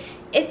 pages.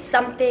 It's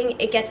something,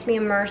 it gets me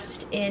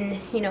immersed in,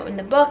 you know, in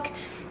the book,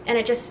 and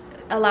it just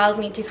allows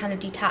me to kind of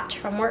detach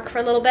from work for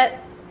a little bit.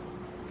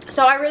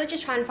 So I really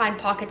just try and find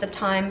pockets of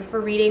time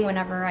for reading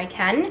whenever I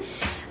can,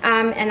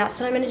 and that's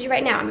what I'm gonna do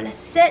right now. I'm gonna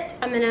sit,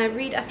 I'm gonna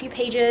read a few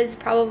pages,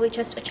 probably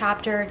just a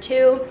chapter or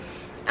two,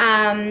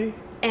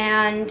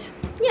 and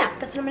yeah,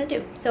 that's what I'm gonna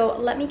do. So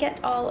let me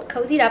get all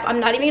cozied up. I'm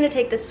not even gonna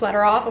take this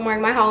sweater off. I'm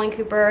wearing my Holland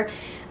Cooper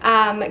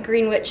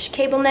Greenwich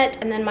cable knit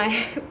and then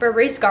my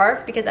Burberry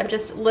scarf because I'm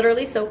just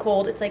literally so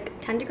cold. It's like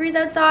 10 degrees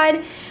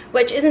outside,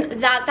 which isn't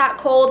that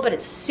cold, but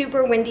it's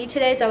super windy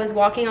today. So I was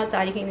walking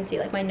outside, you can even see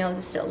like my nose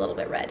is still a little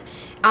bit red,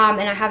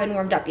 and I haven't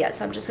warmed up yet.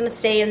 So I'm just gonna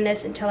stay in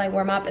this until I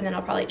warm up, and then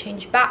I'll probably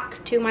change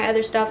back to my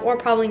other stuff, or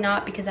probably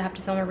not because I have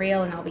to film a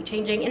reel and I'll be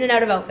changing in and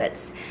out of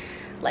outfits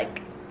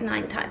like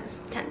 9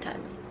 times, 10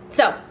 times.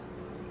 So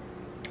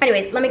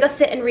anyways, let me go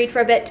sit and read for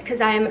a bit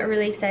because I'm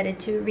really excited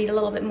to read a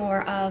little bit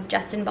more of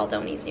Justin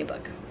Baldoni's new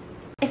book.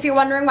 If you're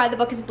wondering why the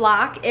book is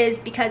black, is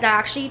because I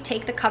actually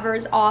take the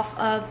covers off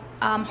of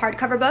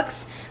hardcover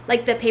books,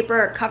 like the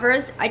paper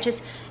covers.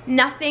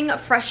 Nothing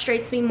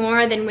frustrates me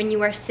more than when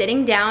you are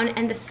sitting down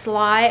and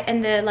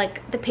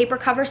the paper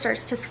cover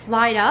starts to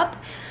slide up.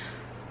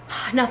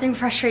 Nothing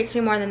frustrates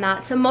me more than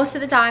that. So most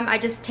of the time I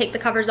just take the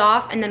covers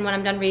off, and then when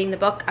I'm done reading the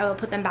book, I will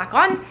put them back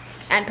on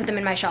and put them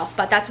in my shelf.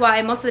 But that's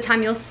why most of the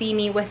time you'll see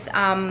me with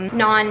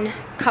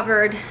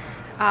non-covered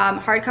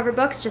hardcover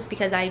books, just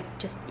because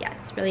yeah,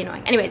 it's really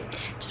annoying. Anyways,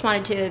 just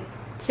wanted to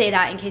say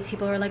that in case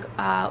people were like,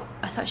 I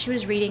thought she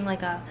was reading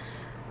like a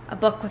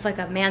book with like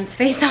a man's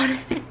face on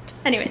it.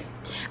 Anyways,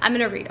 I'm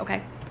gonna read,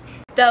 okay?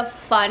 The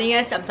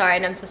funniest, I'm sorry,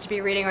 and I'm supposed to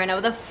be reading right now,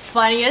 but the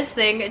funniest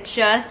thing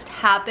just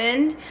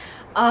happened.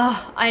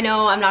 Oh, I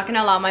know I'm not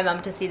gonna allow my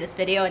mom to see this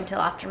video until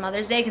after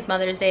Mother's Day, because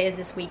Mother's Day is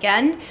this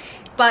weekend.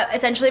 But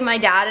essentially my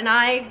dad and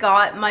I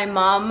got my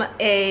mom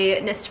a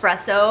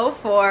Nespresso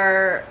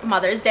for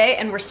Mother's Day,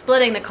 and we're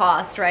splitting the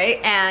cost, right?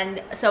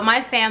 And so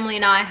my family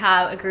and I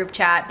have a group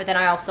chat, but then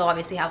I also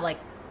obviously have like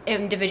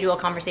individual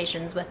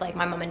conversations with like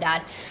my mom and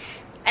dad.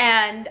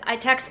 And I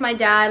text my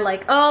dad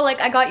like, oh, like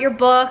I got your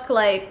book,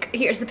 like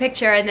here's the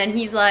picture. And then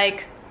he's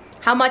like,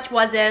 how much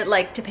was it,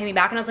 like to pay me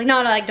back? And I was like,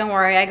 no, like don't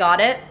worry, I got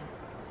it.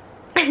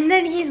 And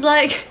then he's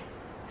like,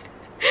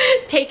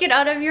 take it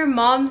out of your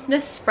mom's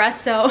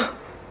Nespresso.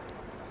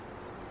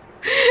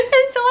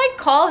 And so I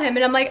call him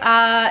and I'm like,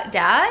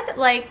 Dad,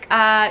 like,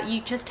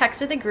 you just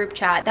texted the group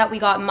chat that we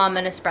got Mom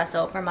an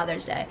espresso for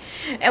Mother's Day.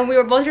 And we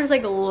were both just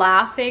like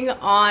laughing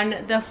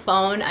on the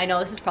phone. I know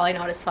this is probably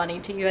not as funny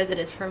to you as it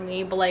is for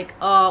me, but like,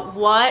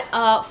 what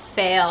a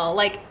fail,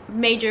 like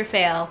major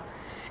fail.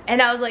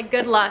 And I was like,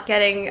 good luck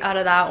getting out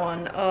of that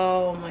one.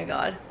 Oh my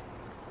God,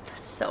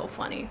 that's so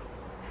funny.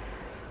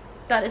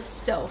 That is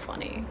so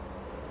funny.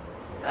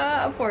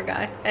 Poor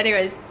guy.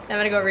 Anyways, I'm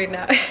gonna go read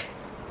now.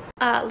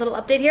 Little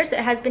update here. So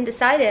it has been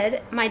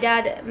decided, my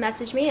dad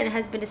messaged me, and it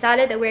has been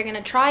decided that we're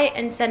gonna try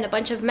and send a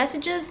bunch of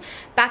messages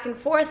back and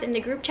forth in the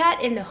group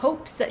chat in the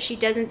hopes that she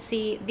doesn't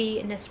see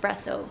the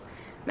Nespresso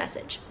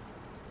message.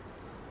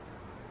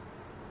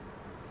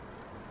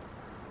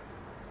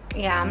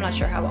 Yeah, I'm not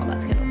sure how well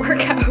that's gonna work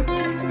out.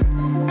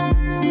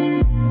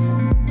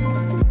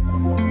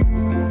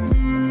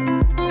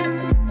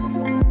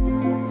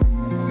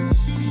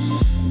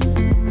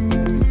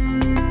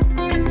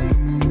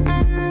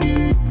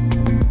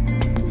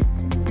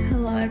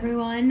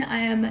 I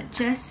am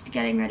just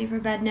getting ready for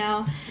bed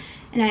now.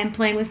 And I am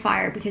playing with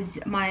fire because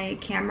my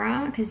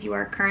camera, because you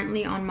are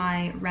currently on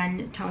my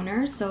Ren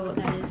toner, so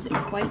that is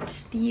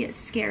quite the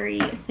scary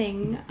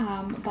thing,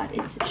 but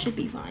it should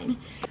be fine.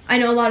 I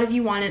know a lot of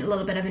you wanted a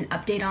little bit of an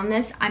update on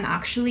this. I'm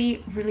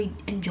actually really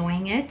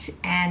enjoying it,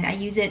 and I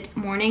use it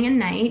morning and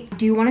night. I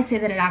do want to say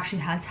that it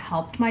actually has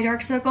helped my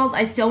dark circles.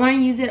 I still want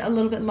to use it a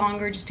little bit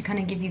longer just to kind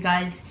of give you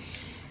guys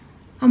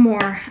a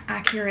more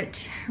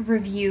accurate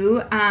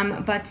review,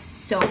 but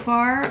so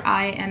far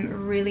I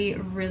am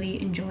really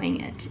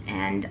enjoying it.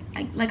 And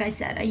like I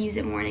said, I use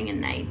it morning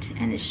and night,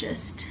 and it's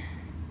just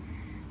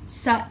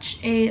such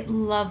a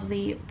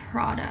lovely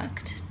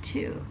product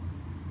to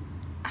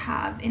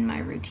have in my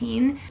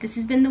routine. This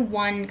has been the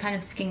one kind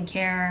of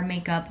skincare,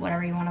 makeup,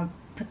 whatever you want to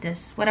put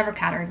this, whatever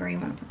category you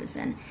want to put this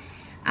in,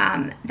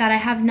 that I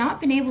have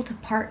not been able to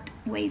part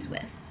ways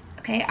with.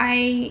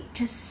 Okay,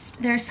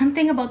 there's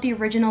something about the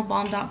original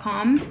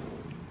balm.com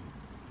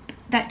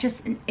that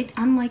just, it's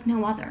unlike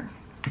no other.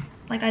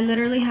 Like, I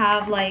literally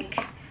have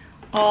like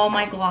all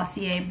my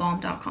Glossier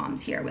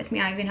balm.coms here with me.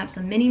 I even have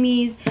some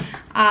mini-me's.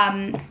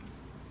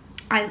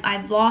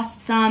 I've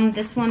lost some.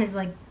 This one is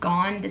like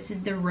gone. This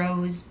is the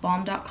rose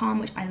balm.com,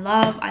 which I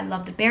love. I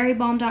love the berry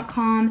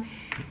balm.com.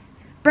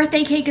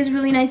 Birthday cake is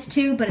really nice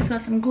too, but it's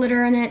got some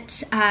glitter in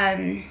it.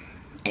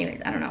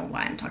 Anyways, I don't know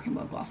why I'm talking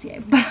about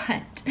Glossier,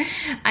 but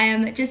I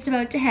am just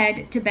about to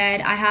head to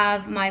bed. I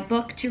have my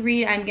book to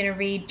read. I'm gonna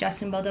read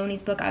Justin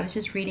Baldoni's book. I was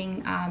just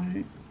reading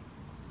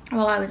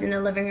while I was in the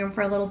living room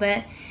for a little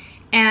bit,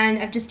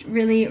 and I'm just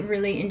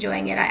really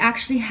enjoying it. I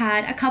actually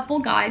had a couple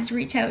guys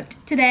reach out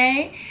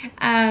today,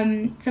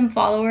 some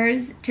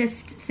followers,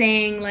 just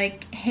saying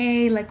like,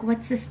 hey, like,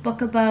 what's this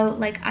book about?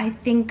 Like, I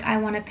think I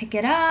want to pick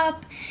it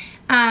up.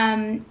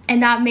 And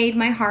that made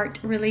my heart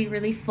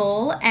really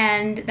full,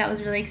 and that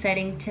was really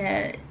exciting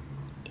to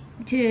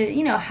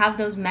you know, have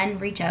those men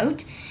reach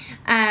out.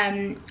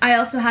 I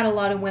also had a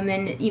lot of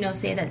women, you know,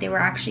 say that they were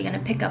actually going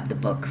to pick up the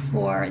book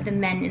for the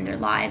men in their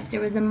lives.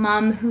 There was a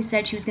mom who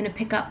said she was going to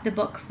pick up the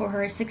book for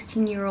her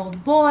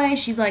 16-year-old boy.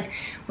 She's like,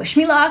 wish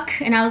me luck.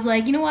 And I was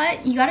like, you know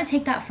what, you got to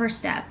take that first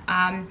step.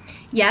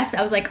 Yes,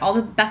 I was like, all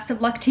the best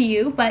of luck to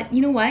you, but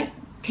you know what,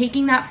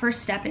 taking that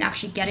first step and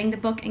actually getting the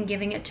book and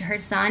giving it to her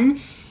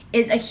son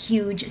is a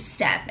huge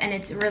step, and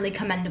it's really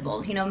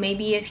commendable. You know,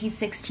 maybe if he's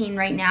 16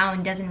 right now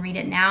and doesn't read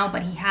it now,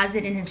 but he has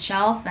it in his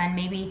shelf, and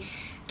maybe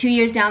 2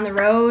 years down the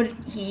road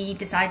he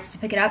decides to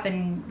pick it up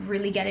and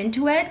really get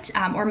into it,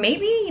 or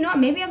maybe, you know,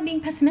 maybe I'm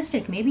being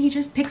pessimistic, maybe he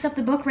just picks up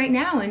the book right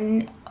now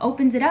and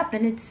opens it up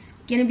and it's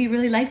gonna be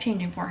really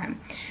life-changing for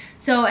him.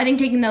 So I think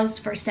taking those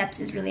first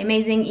steps is really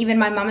amazing. Even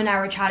my mom and I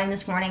were chatting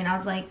this morning, and I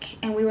was like,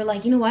 and we were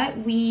like, you know what,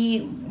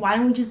 why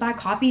don't we just buy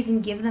copies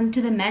and give them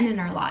to the men in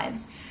our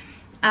lives?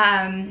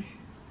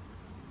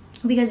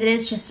 Because it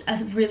is just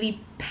a really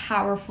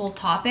powerful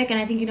topic, and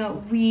I think, you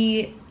know,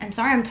 I'm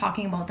sorry I'm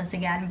talking about this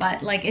again,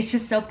 but like, it's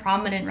just so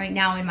prominent right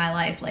now in my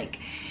life. Like,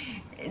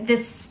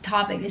 this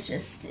topic is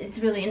just, it's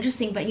really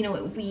interesting, but you know,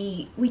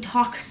 we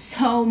talk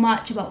so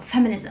much about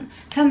feminism,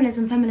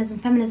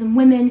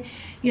 women,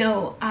 you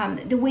know,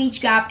 the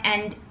wage gap,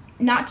 and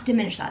not to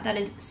diminish that, that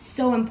is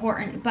so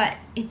important, but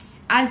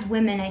it's, as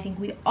women, I think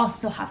we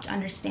also have to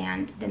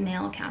understand the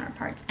male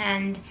counterparts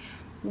and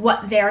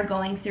what they're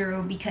going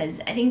through, because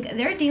I think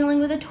they're dealing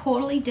with a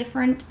totally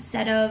different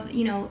set of,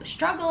 you know,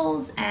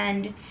 struggles,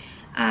 and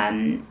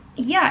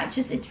yeah,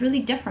 it's really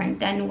different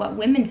than what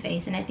women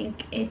face. And I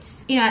think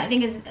it's, you know, I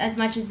think as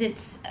much as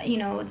it's, you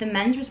know, the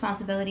men's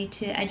responsibility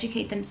to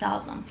educate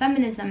themselves on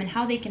feminism and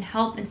how they can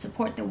help and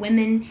support the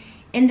women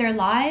in their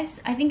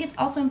lives, I think it's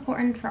also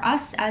important for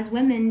us as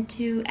women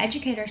to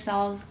educate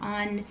ourselves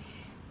on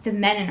the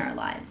men in our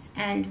lives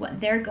and what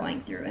they're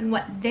going through and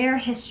what their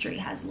history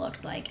has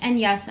looked like. And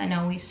yes, I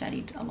know we've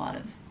studied a lot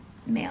of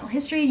male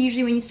history.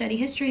 Usually when you study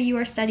history, you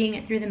are studying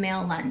it through the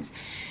male lens.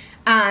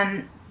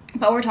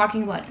 But we're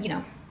talking about, you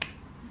know,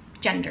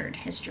 gendered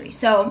history.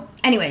 So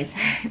anyways,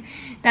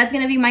 that's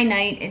gonna be my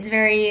night. It's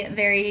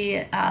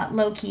very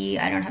low-key.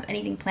 I don't have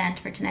anything planned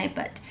for tonight,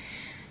 but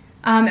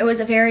it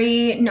was a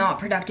very not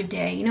productive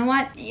day. You know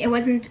what? It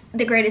wasn't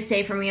the greatest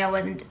day for me. I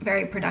wasn't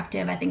very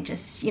productive. I think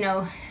just, you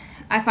know,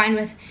 I find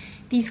with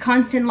these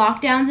constant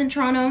lockdowns in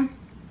Toronto,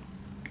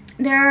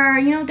 there are,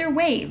 you know, there are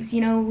waves.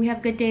 You know, we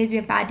have good days, we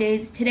have bad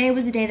days. Today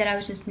was a day that I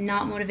was just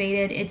not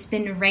motivated. It's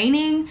been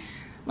raining,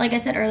 like I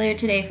said earlier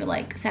today, for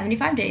like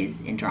 75 days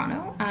in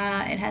Toronto.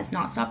 It has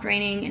not stopped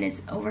raining, and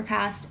it's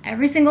overcast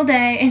every single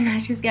day, and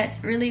that just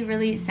gets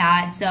really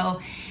sad. So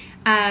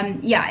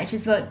yeah, it's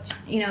just about,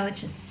 you know,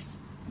 it's just,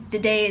 the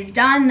day is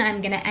done.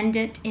 I'm gonna end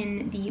it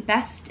in the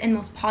best and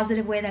most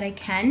positive way that I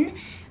can.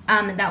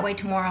 And that way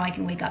tomorrow I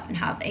can wake up and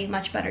have a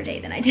much better day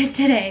than I did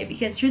today,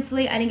 because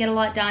truthfully I didn't get a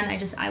lot done.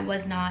 I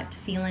was not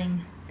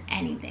feeling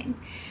anything.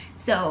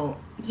 So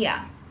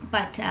yeah,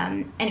 but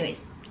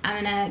anyways,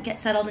 I'm gonna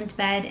get settled into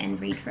bed and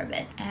read for a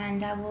bit,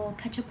 and I will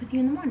catch up with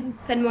you in the morning.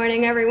 Good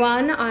morning,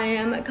 everyone. I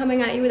am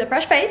coming at you with a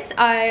fresh face.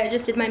 I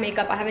just did my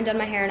makeup. I haven't done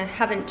my hair, and I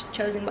haven't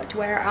chosen what to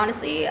wear.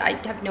 Honestly, I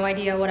have no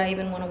idea what I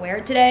even want to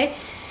wear today.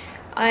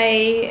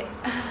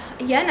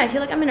 again, I feel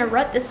like I'm in a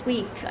rut this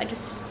week. I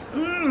just,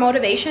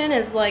 motivation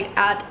is like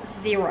at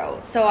 0.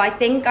 So I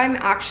think I'm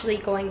actually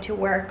going to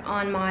work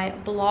on my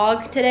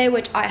blog today,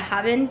 which I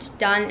haven't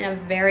done in a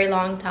very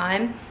long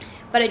time.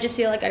 But I just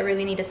feel like I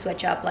really need to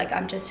switch up. Like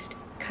I'm just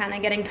kind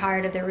of getting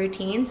tired of the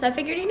routine. So I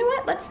figured, you know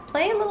what, let's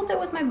play a little bit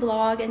with my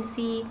blog and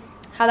see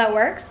how that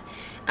works.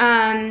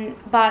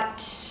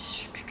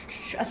 But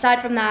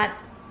aside from that,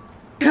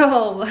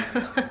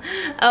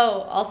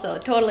 also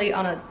totally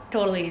on a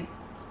totally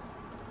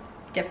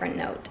different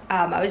note,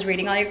 I was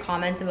reading all your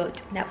comments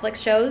about Netflix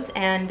shows,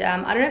 and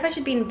I don't know if I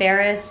should be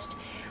embarrassed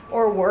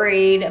or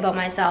worried about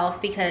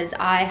myself, because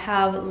I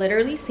have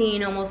literally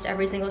seen almost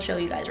every single show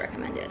you guys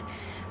recommended.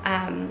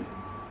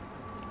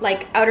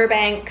 Like Outer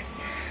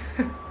Banks,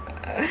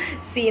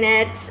 seen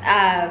it.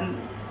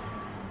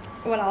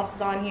 What else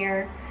is on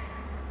here?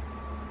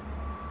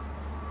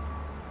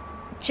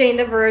 Jane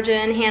the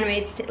Virgin,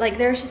 Handmaid's Tale. Like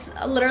there's just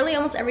literally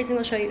almost every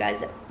single show you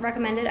guys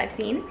recommended I've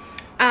seen.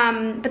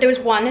 But there was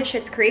one,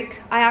 Schitt's Creek.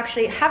 I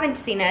actually haven't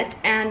seen it,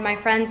 and my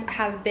friends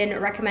have been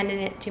recommending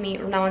it to me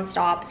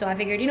non-stop. So I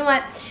figured, you know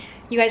what?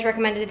 You guys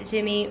recommended it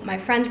to me, my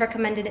friends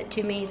recommended it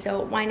to me,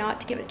 so why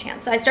not give it a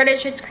chance? So I started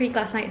Schitt's Creek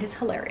last night. It is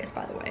hilarious,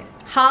 by the way.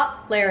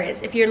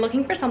 Hilarious. If you're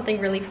looking for something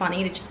really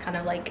funny to just kind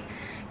of like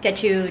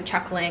get you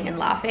chuckling and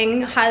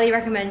laughing, highly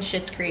recommend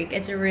Schitt's Creek.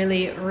 It's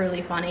really,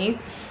 really funny.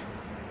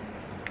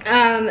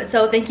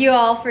 So thank you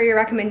all for your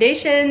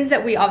recommendations.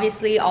 We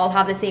obviously all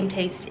have the same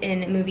taste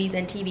in movies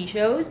and TV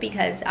shows,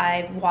 because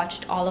I've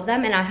watched all of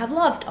them and I have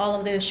loved all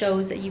of those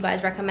shows that you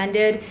guys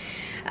recommended.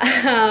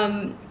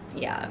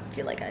 Yeah, I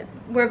feel like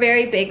we're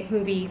very big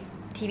movie,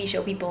 TV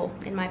show people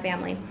in my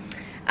family.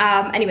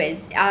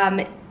 Anyways,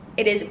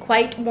 it is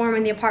quite warm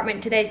in the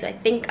apartment today, so I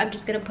think I'm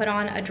just gonna put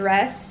on a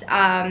dress,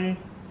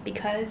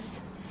 because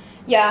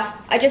yeah,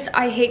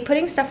 I hate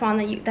putting stuff on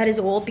that is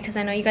old, because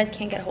I know you guys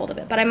can't get a hold of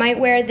it. But I might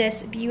wear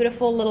this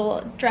beautiful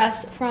little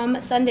dress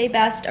from Sunday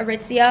Best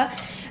Aritzia.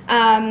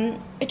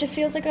 It just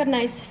feels like a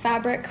nice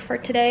fabric for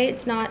today.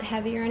 It's not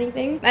heavy or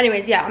anything.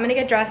 Anyways, yeah, I'm gonna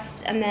get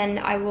dressed and then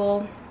I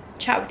will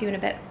chat with you in a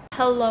bit.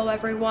 Hello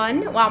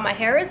everyone. Wow, my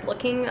hair is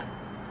looking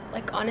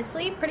like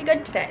honestly pretty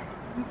good today.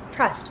 I'm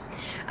impressed.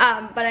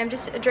 But I'm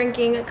just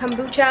drinking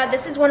kombucha.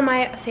 This is one of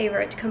my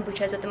favorite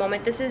kombuchas at the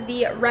moment. This is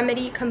the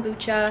Remedy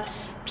kombucha,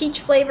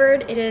 peach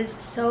flavored. It is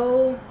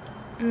so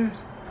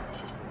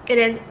it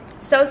is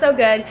so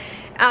good.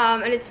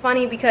 And it's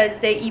funny because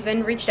they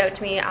even reached out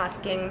to me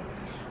asking,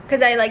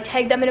 because I like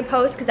tagged them in a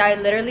post, because I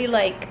literally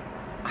like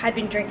had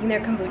been drinking their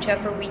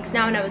kombucha for weeks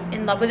now and I was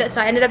in love with it,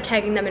 so I ended up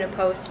tagging them in a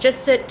post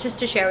just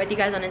to share with you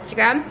guys on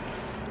Instagram.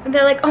 And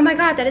they're like, oh my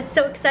god, that is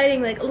so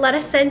exciting, like let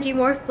us send you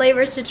more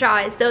flavors to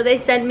try. So they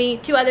sent me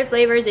 2 other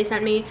flavors. They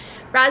sent me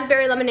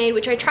raspberry lemonade,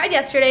 which I tried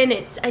yesterday,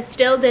 and I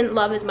still didn't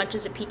love as much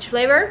as a peach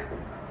flavor.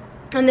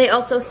 And they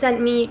also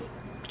sent me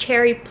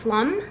cherry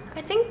plum,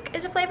 I think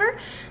is a flavor.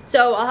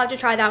 So I'll have to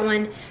try that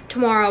one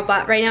tomorrow,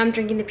 but right now I'm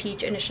drinking the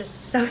peach and it's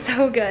just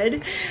so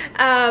good.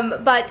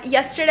 But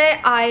yesterday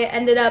I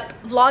ended up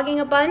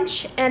vlogging a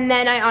bunch, and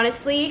then I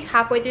honestly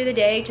halfway through the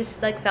day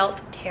just like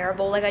felt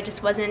terrible. Like I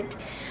wasn't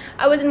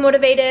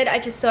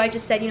motivated. So I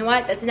just said, you know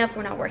what, that's enough,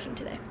 we're not working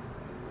today.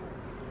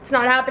 It's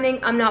not happening,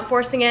 I'm not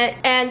forcing it.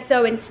 And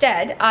so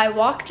instead I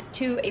walked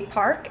to a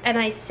park and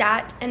I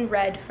sat and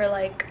read for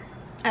like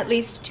at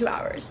least 2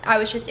 hours. I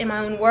was just in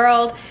my own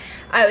world.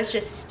 I was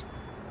just,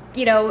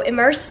 you know,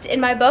 immersed in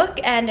my book,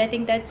 and I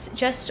think that's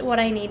just what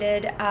I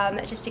needed,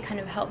 just to kind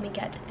of help me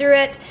get through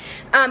it.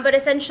 But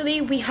essentially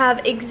we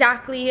have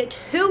exactly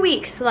 2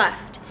 weeks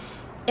left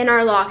in our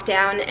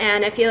lockdown,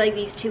 and I feel like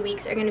these 2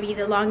 weeks are going to be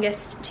the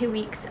longest 2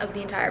 weeks of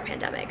the entire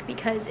pandemic,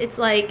 because it's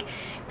like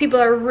people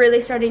are really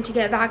starting to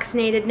get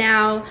vaccinated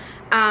now.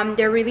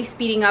 They're really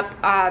speeding up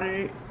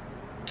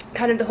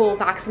kind of the whole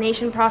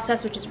vaccination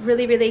process, which is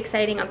really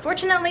exciting.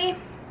 Unfortunately,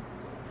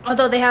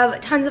 although they have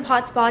tons of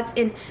hotspots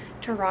in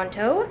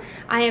Toronto,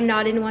 I am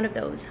not in one of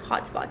those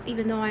hotspots,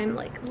 even though I'm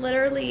like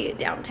literally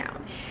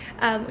downtown,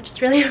 which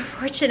is really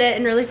unfortunate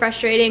and really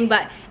frustrating.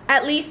 But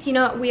at least, you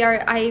know,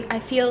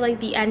 I feel like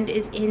the end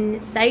is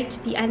in sight,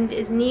 the end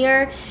is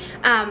near,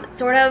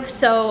 sort of.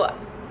 So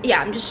yeah,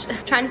 I'm just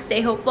trying to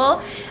stay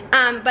hopeful,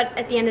 but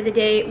at the end of the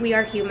day, we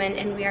are human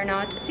and we are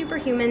not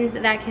superhumans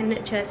that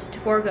can just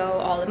forego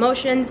all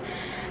emotions.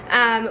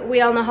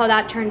 We all know how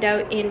that turned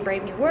out in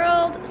Brave New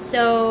World,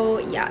 so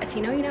yeah, if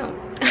you know, you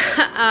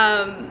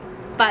know.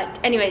 But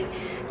anyways,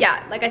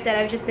 yeah, like I said,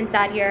 I've just been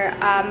sat here,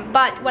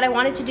 but what I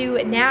wanted to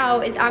do now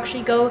is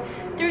actually go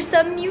through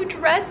some new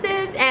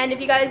dresses. And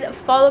if you guys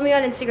follow me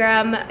on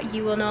Instagram,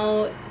 you will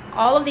know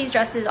all of these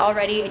dresses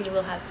already and you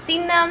will have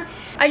seen them.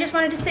 I just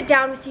wanted to sit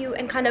down with you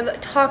and kind of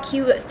talk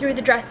you through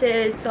the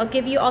dresses. So I'll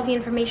give you all the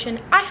information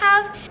I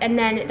have, and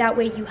then that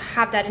way you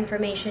have that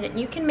information and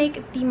you can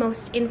make the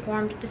most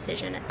informed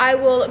decision. I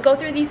will go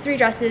through these 3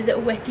 dresses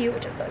with you,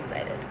 which I'm so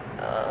excited.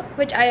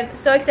 Which I am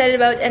so excited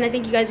about, and I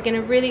think you guys are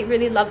gonna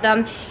really love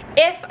them.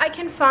 If I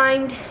can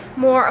find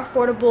more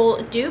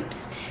affordable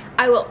dupes,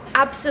 I will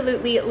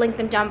absolutely link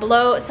them down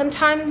below.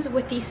 Sometimes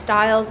with these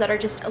styles that are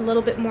just a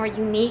little bit more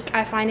unique,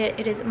 I find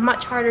it is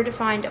much harder to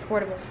find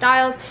affordable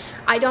styles.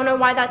 I don't know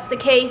why that's the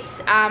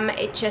case.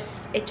 It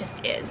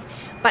just is.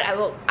 But I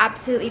will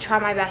absolutely try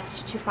my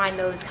best to find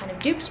those kind of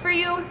dupes for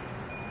you.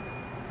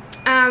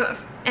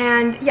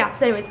 And yeah,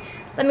 so anyways,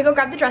 let me go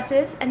grab the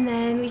dresses and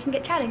then we can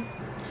get chatting.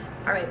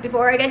 All right,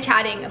 before I get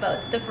chatting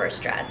about the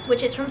first dress,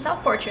 which is from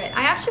Self-Portrait,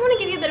 I actually want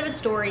to give you a bit of a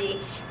story,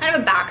 kind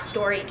of a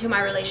backstory to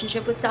my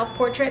relationship with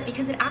Self-Portrait,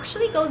 because it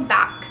actually goes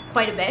back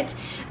quite a bit.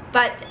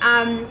 But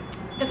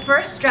the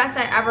first dress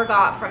I ever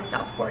got from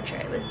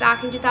Self-Portrait was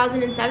back in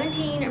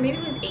 2017, or maybe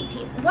it was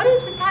 18. What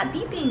is with that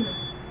beeping?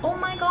 Oh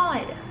my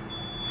God.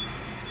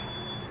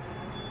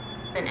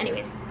 And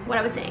anyways, what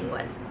I was saying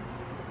was,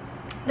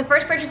 the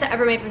first purchase I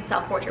ever made from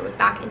Self-Portrait was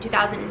back in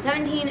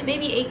 2017,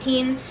 maybe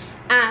 18.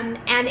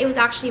 And it was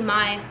actually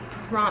my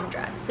prom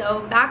dress.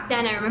 So back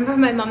then I remember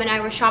my mom and I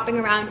were shopping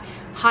around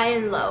high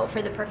and low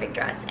for the perfect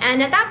dress,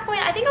 and at that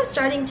point I think I was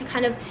starting to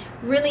kind of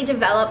really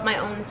develop my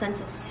own sense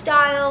of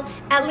style,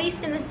 at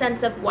least in the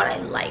sense of what I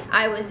like.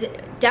 I was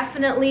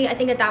definitely, I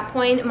think at that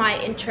point, my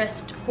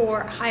interest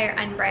for higher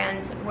end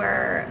brands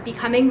were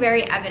becoming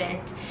very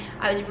evident.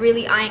 I was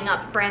really eyeing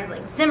up brands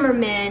like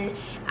Zimmermann,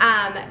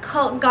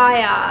 Cult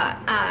Gaia,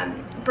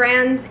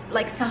 brands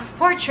like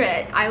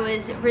Self-Portrait. I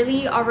was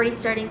really already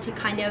starting to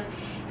kind of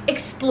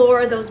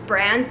explore those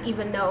brands,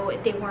 even though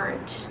they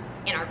weren't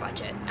in our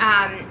budget.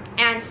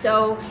 And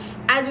so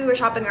as we were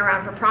shopping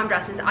around for prom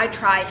dresses, I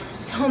tried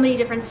so many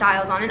different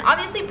styles on. And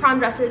obviously prom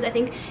dresses, I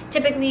think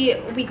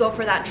typically we go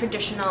for that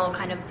traditional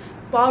kind of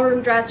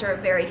ballroom dress or a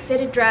very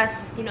fitted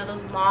dress, you know,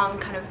 those long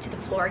kind of to the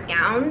floor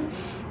gowns.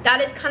 That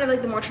is kind of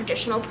like the more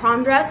traditional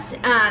prom dress,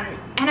 and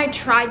I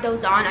tried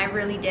those on, I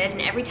really did,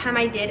 and every time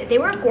I did, they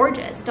were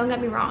gorgeous, don't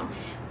get me wrong,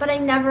 but I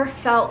never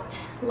felt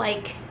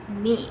like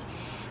me.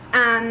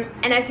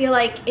 And I feel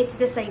like it's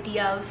this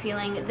idea of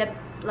feeling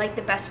like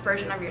the best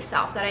version of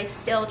yourself that I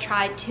still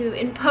try to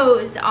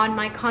impose on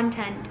my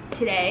content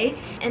today,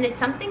 and it's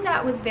something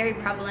that was very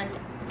prevalent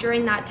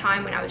during that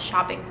time when I was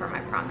shopping for my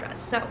prom dress.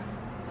 So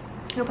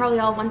you're probably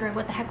all wondering,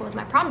 what the heck was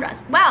my prom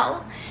dress?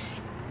 Well,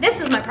 this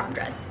was my prom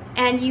dress.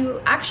 And you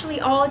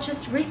actually all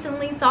just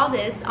recently saw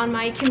this on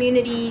my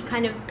community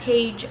kind of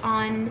page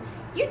on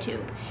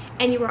YouTube.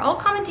 And you were all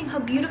commenting how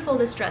beautiful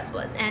this dress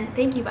was. And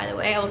thank you, by the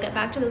way. I will get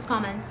back to those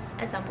comments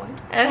at some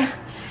point.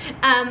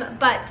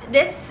 But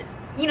this,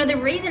 you know, the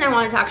reason I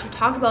wanted to actually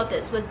talk about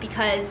this was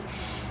because,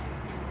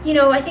 you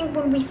know, I think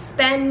when we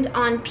spend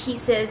on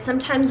pieces,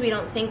 sometimes we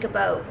don't think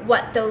about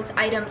what those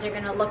items are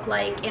gonna look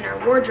like in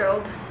our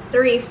wardrobe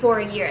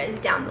 3-4 years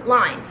down the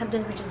line.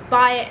 Sometimes we just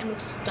buy it and we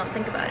just don't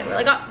think about it. We're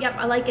like, oh, yep,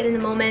 I like it in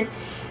the moment,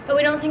 but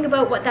we don't think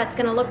about what that's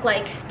gonna look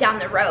like down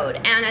the road.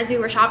 And as we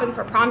were shopping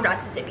for prom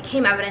dresses, it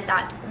became evident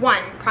that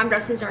 1, prom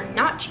dresses are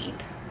not cheap.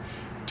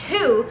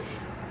 2,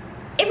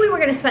 if we were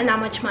gonna spend that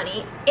much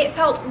money, it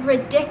felt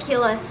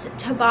ridiculous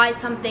to buy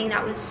something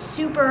that was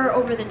super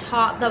over the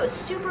top, that was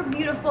super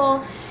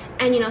beautiful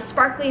and, you know,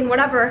 sparkly and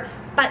whatever,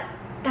 but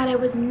that I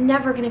was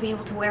never gonna be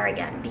able to wear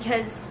again,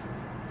 because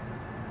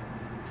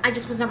I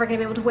just was never gonna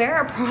be able to wear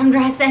a prom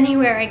dress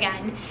anywhere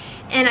again.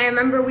 And I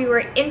remember we were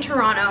in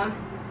Toronto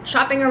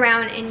shopping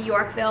around in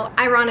Yorkville.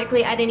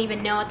 Ironically, I didn't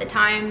even know at the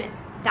time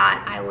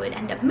that I would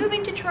end up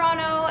moving to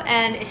Toronto,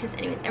 and it's just,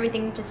 anyways,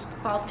 everything just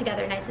falls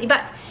together nicely.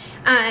 But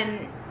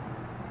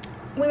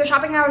we were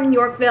shopping around in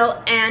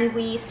Yorkville and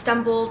we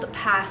stumbled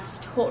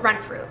past Holt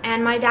Renfrew,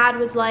 and my dad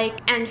was like,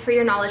 and for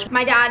your knowledge,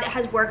 my dad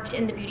has worked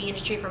in the beauty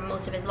industry for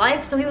most of his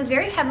life, so he was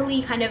very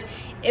heavily kind of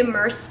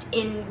immersed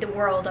in the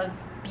world of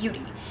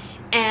beauty.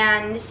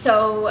 And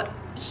so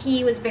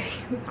he was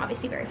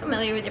obviously very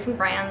familiar with different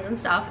brands and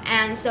stuff,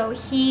 and so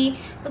he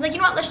was like, you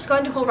know what, let's just go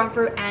into Holt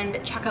Renfrew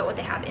and check out what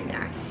they have in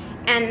there,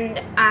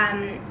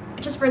 and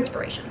just for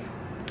inspiration.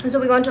 And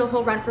so we go into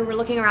Holt Renfrew, we're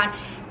looking around,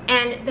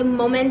 and the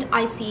moment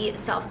I see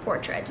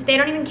Self-Portrait, they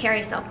don't even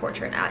carry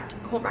Self-Portrait at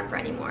Holt Renfrew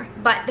anymore,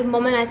 but the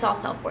moment I saw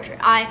Self-Portrait,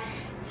 I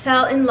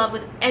fell in love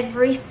with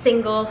every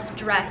single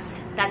dress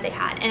that they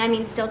had. And I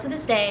mean, still to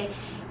this day,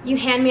 you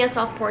hand me a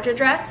Self-Portrait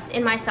dress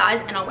in my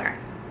size and I'll wear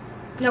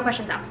it. No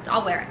questions asked,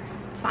 I'll wear it.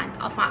 It's fine,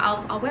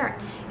 I'll wear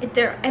it.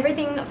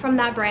 Everything from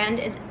that brand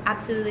is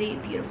absolutely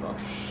beautiful.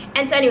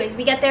 And so anyways,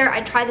 we get there,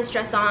 I try this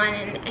dress on,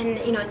 and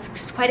you know,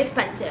 it's quite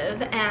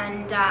expensive,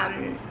 and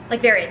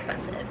like very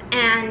expensive.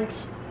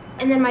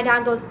 And then my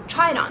dad goes,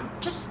 try it on,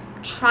 just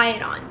try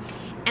it on.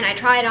 And I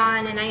try it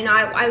on, and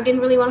I didn't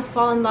really want to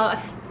fall in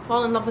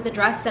love with a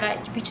dress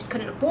that we just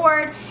couldn't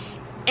afford.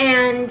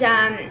 And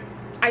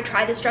I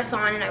try this dress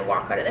on and I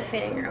walk out of the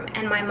fitting room,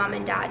 and my mom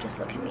and dad just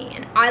look at me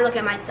and I look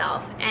at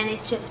myself, and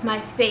it's just, my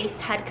face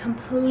had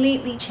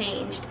completely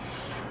changed.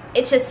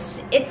 It's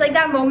like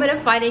that moment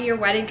of finding your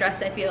wedding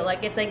dress. I feel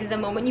like it's like the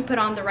moment you put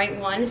on the right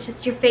one, it's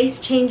just your face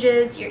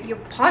changes, your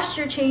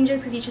posture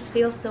changes, because you just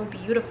feel so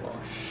beautiful.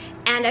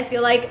 And I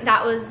feel like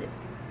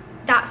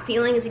that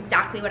feeling is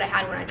exactly what I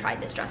had when I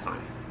tried this dress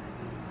on.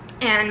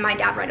 And my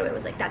dad right away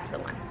was like, that's the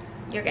one,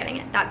 you're getting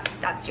it,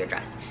 that's your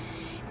dress.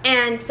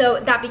 And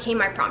so that became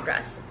my prom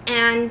dress.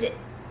 And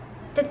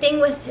the thing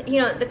with, you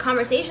know, the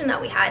conversation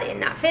that we had in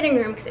that fitting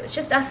room, because it was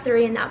just us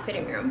three in that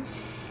fitting room,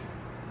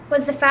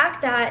 was the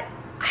fact that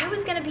I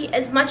was gonna be,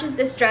 as much as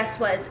this dress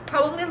was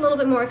probably a little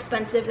bit more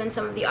expensive than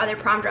some of the other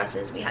prom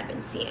dresses we had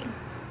been seeing,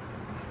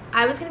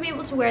 I was gonna be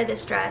able to wear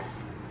this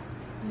dress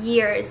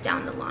years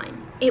down the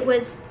line. It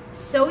was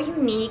so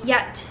unique,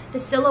 yet the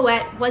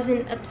silhouette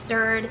wasn't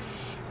absurd.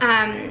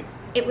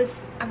 It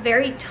was a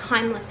very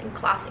timeless and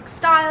classic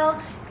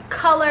style.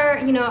 Color,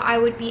 you know, I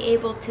would be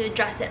able to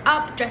dress it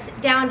up, dress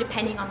it down,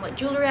 depending on what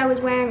jewelry I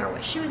was wearing or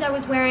what shoes I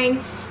was wearing,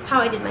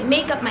 how I did my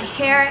makeup, my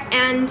hair,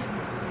 and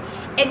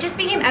it just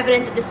became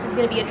evident that this was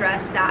going to be a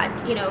dress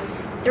that, you know,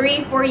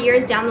 3-4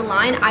 years down the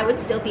line, I would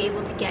still be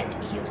able to get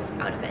use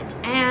out of it.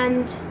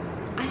 And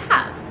I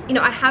have. You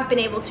know, I have been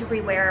able to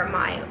rewear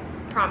my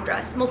prom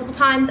dress multiple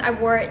times. I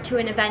wore it to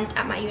an event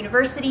at my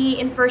university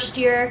in first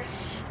year.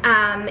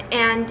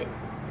 And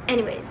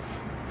anyways,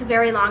 it's a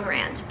very long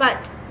rant,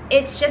 but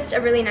it's just a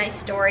really nice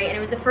story, and it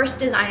was the first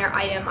designer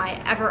item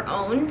I ever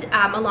owned.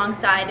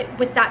 Alongside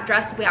with that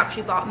dress, we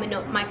actually bought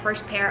my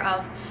first pair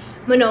of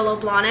Manolo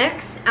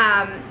Blahniks.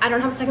 I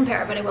don't have a second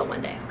pair, but I will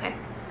one day, okay?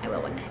 I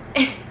will one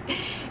day.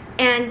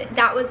 And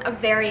that was a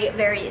very,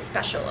 very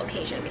special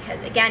occasion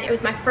because, again, it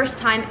was my first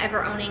time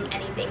ever owning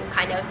anything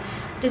kind of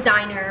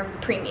designer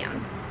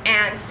premium.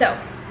 And so,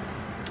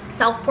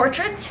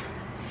 self-portrait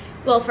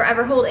will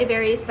forever hold a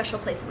very special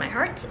place in my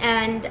heart.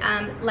 And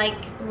like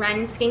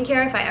Ren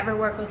Skincare, if I ever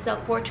work with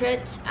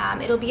self-portrait,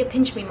 it'll be a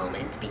pinch me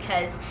moment,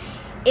 because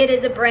it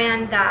is a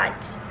brand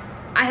that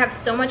I have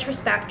so much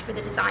respect for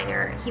the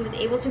designer. He was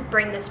able to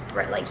bring this,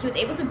 like, he was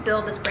able to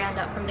build this brand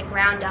up from the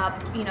ground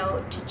up, you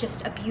know, to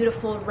just a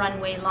beautiful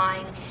runway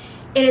line.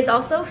 It is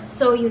also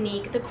so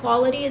unique. The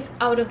quality is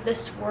out of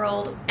this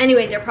world.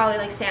 Anyways, you're probably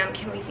like, Sam,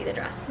 can we see the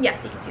dress?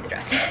 Yes, you can see the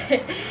dress.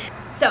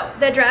 So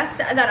the dress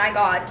that I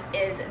got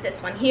is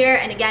this one here.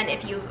 And again,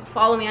 if you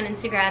follow me on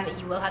Instagram,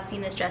 you will have seen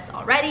this dress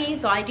already.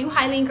 So I do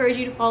highly encourage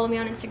you to follow me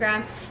on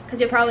Instagram, because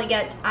you'll probably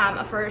get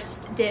a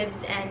first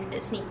dibs and a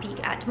sneak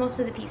peek at most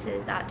of the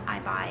pieces that I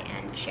buy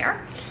and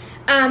share.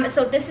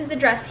 So this is the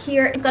dress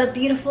here. It's got a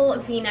beautiful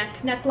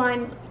V-neck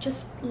neckline,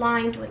 just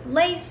lined with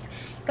lace.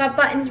 Got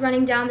buttons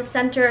running down the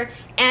center,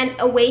 and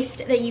a waist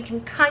that you can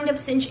kind of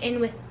cinch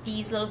in with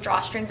these little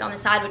drawstrings on the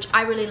side, which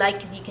I really like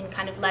because you can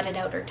kind of let it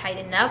out or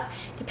tighten it up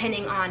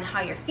depending on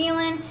how you're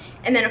feeling.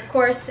 And then of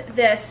course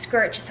the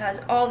skirt just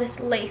has all this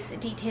lace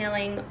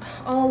detailing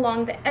all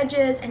along the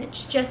edges, and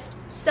it's just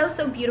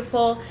so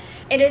beautiful.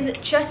 It is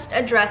just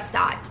a dress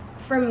that,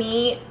 for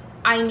me,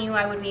 I knew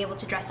I would be able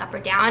to dress up or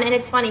down. And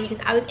it's funny because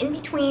I was in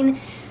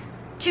between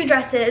two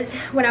dresses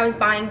when I was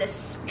buying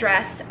this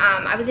dress.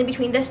 I was in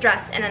between this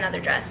dress and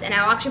another dress, and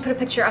I'll actually put a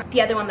picture of the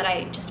other one that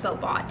I just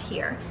about bought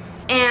here.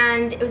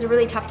 And it was a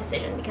really tough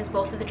decision because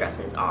both of the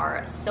dresses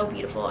are so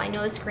beautiful. I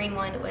know this green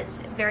one was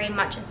very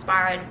much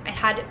inspired. It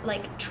had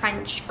like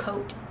trench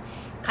coat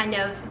kind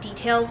of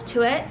details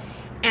to it,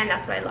 and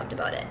that's what I loved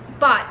about it.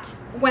 But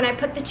when I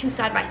put the two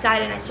side by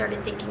side and I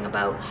started thinking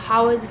about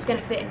how is this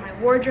gonna fit in my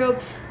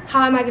wardrobe,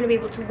 how am I going to be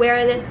able to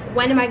wear this,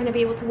 when am I going to be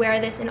able to wear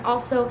this, and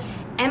also,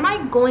 am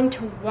I going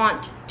to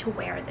want to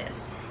wear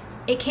this?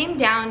 It came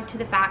down to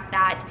the fact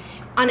that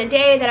on a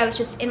day that I was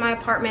just in my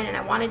apartment and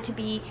I wanted to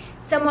be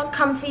somewhat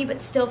comfy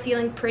but still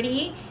feeling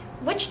pretty,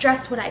 which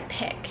dress would I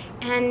pick?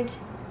 And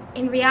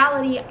in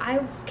reality,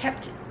 I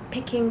kept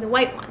picking the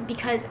white one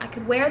because I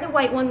could wear the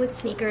white one with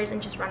sneakers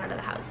and just run out of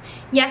the house.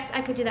 Yes,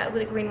 I could do that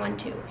with a green one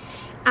too.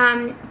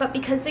 But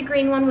because the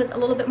green one was a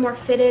little bit more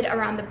fitted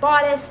around the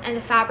bodice and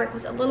the fabric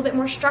was a little bit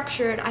more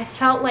structured, I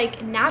felt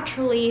like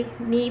naturally,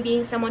 me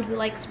being someone who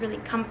likes really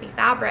comfy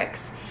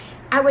fabrics,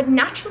 I would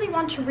naturally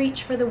want to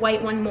reach for the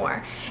white one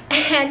more.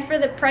 And for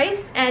the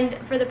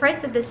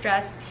price of this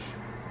dress,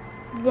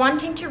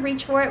 wanting to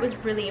reach for it was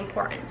really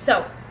important.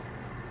 So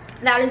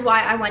that is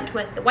why I went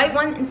with the white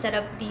one instead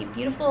of the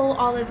beautiful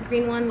olive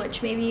green one,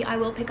 which maybe I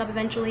will pick up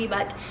eventually.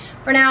 But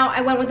for now, I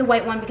went with the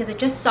white one because I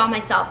just saw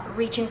myself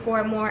reaching for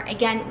it more.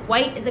 Again,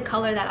 white is a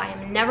color that I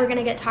am never going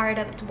to get tired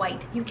of. It's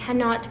white. You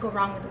cannot go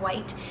wrong with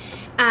white.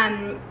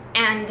 And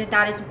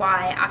that is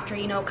why, after,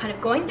 you know, kind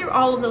of going through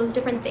all of those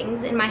different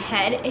things in my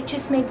head, it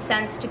just made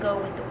sense to go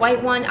with the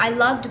white one. I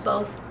loved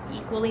both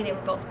equally. They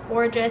were both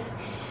gorgeous.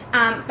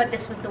 But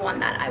this was the one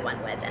that I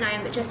went with, and I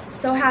am just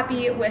so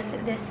happy with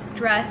this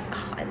dress.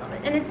 Oh, I love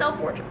it. And it's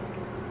self-portrait.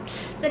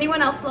 Does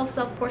anyone else love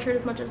self-portrait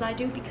as much as I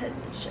do? Because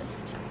it's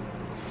just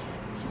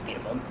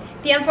beautiful.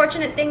 The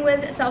unfortunate thing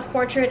with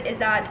self-portrait is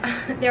that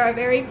there are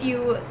very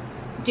few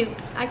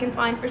dupes I can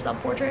find for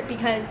self-portrait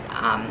because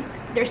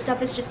their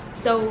stuff is just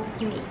so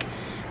unique.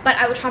 But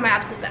I will try my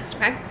absolute best,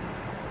 okay?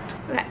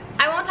 Okay,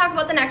 I won't talk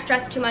about the next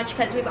dress too much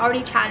because we've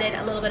already chatted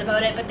a little bit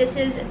about it, but this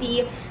is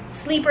the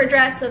sleeper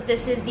dress. So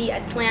this is the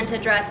Atlanta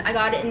dress. I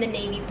got it in the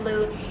navy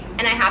blue,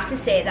 and I have to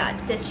say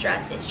that this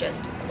dress is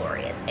just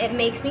glorious. It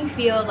makes me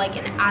feel like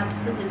an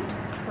absolute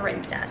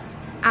princess.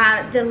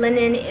 The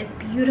linen is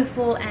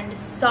beautiful and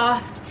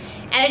soft,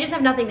 and I just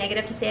have nothing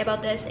negative to say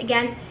about this.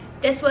 Again,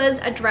 this was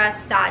a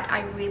dress that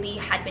I really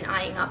had been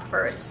eyeing up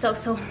for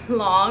so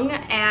long,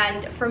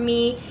 and for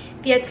me,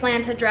 The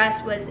Atlanta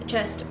dress was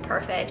just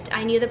perfect.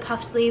 I knew the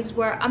puff sleeves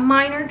were a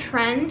minor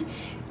trend,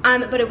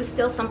 but it was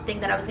still something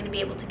that I was going to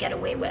be able to get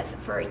away with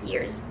for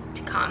years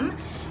to come.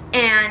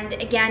 And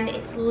again,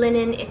 it's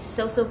linen. It's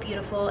so, so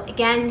beautiful.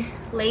 Again,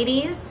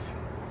 ladies,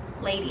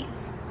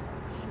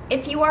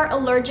 if you are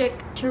allergic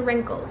to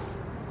wrinkles,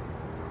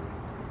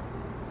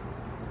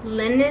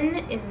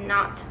 linen is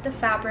not the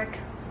fabric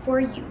for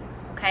you,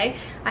 okay?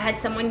 I had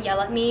someone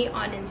yell at me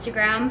on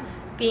Instagram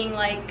being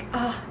like,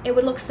 oh, it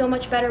would look so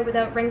much better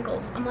without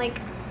wrinkles. I'm like,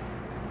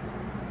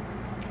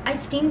 I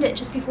steamed it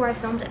just before I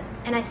filmed it,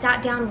 and I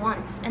sat down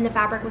once and the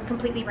fabric was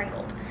completely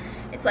wrinkled.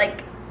 It's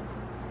like,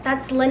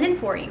 that's linen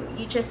for you.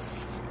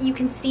 You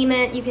can steam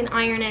it, you can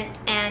iron it,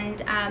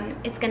 and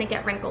it's gonna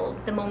get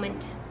wrinkled the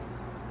moment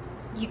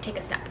you take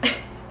a step.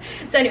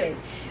 So anyways,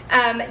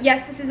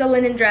 yes, this is a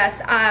linen dress.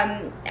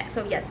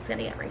 So yes, it's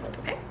gonna get wrinkled,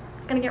 okay?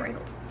 It's gonna get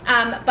wrinkled.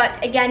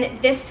 But again,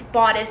 this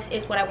bodice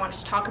is what I wanted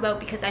to talk about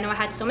because I know I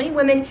had so many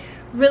women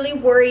really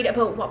worried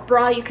about what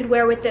bra you could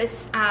wear with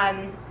this.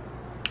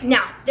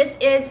 Now, this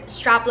is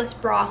strapless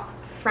bra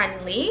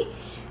friendly,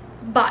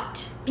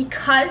 but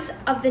because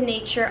of the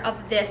nature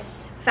of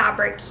this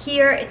fabric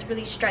here, it's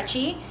really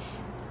stretchy.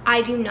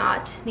 I do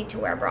not need to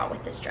wear a bra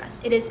with this dress.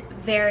 It is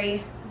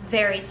very,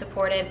 very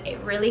supportive. It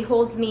really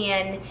holds me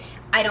in.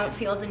 I don't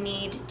feel the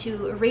need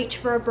to reach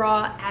for a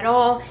bra at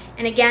all.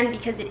 And again,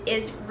 because it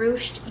is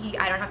ruched,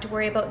 I don't have to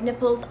worry about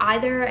nipples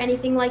either or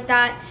anything like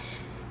that.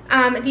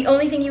 The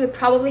only thing you would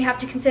probably have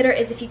to consider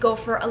is if you go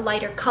for a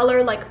lighter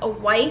color like a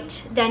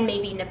white, then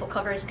maybe nipple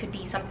covers could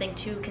be something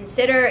to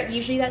consider.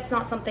 Usually that's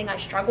not something I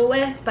struggle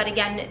with, but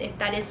again, if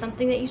that is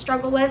something that you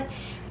struggle with,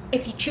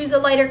 if you choose a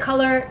lighter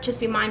color, just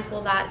be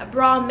mindful that a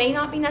bra may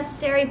not be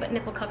necessary, but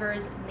nipple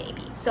covers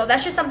maybe. So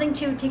that's just something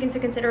to take into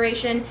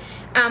consideration.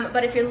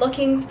 But if you're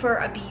looking for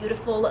a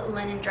beautiful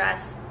linen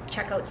dress,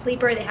 check out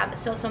Sleeper. They have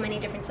so many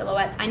different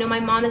silhouettes. I know my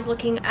mom is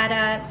looking at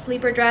a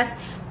Sleeper dress,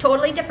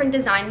 totally different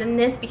design than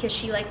this because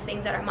she likes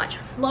things that are much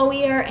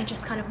flowier and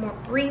just kind of more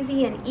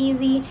breezy and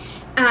easy,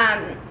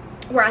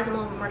 whereas I'm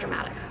a little more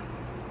dramatic.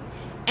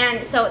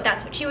 And so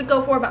that's what she would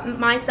go for, but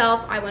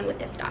myself, I went with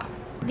this style.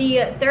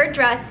 The third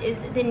dress is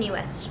the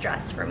newest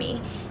dress for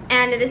me,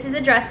 and this is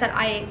a dress that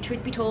I,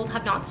 truth be told,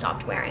 have not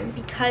stopped wearing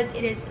because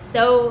it is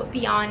so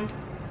beyond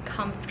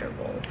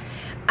comfortable.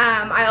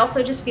 I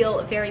also just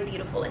feel very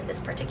beautiful in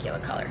this particular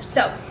color.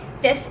 So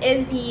this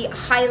is the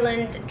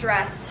Highland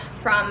dress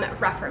from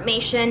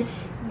Reformation,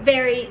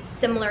 very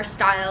similar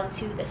style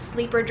to the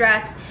Sleeper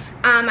dress.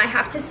 I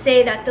have to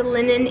say that the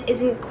linen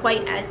isn't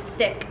quite as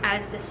thick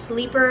as the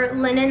Sleeper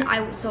linen,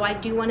 so I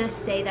do want to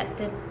say that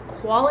the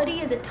quality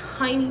is a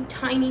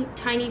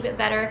tiny bit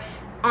better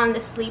on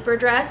the Sleeper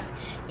dress,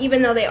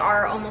 even though they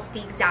are almost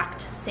the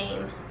exact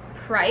same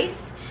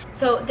price.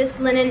 So this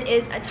linen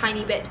is a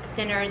tiny bit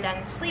thinner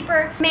than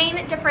Sleeper.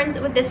 Main difference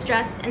with this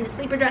dress and the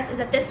Sleeper dress is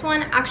that this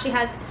one actually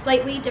has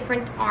slightly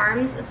different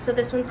arms. So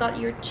this one's got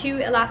your two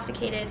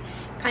elasticated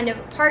kind of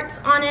parts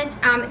on it.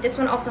 This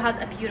one also has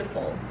a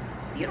beautiful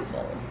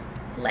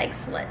leg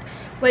slit,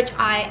 which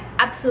I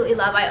absolutely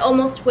love. I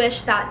almost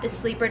wish that the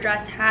Sleeper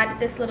dress had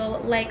this little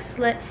leg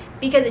slit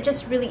because it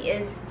just really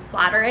is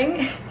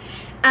flattering.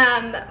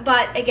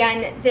 But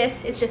again,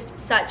 this is just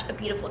such a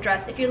beautiful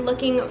dress. If you're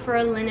looking for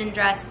a linen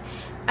dress,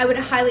 I would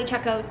highly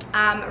check out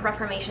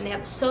Reformation. They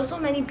have so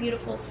many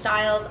beautiful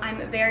styles.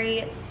 I'm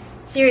very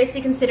seriously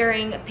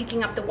considering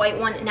picking up the white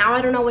one. Now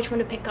I don't know which one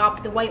to pick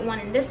up, the white one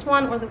in this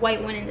one or the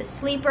white one in the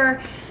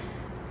Sleeper.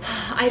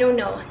 I don't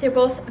know. They're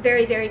both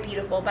very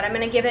beautiful, but I'm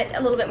going to give it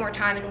a little bit more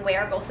time and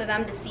wear both of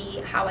them to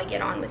see how I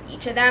get on with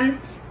each of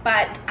them.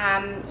 But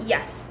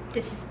yes,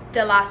 this is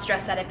the last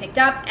dress that I picked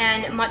up,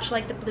 and much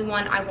like the blue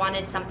one, I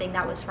wanted something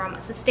that was from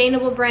a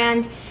sustainable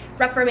brand.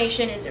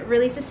 Reformation is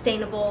really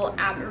sustainable,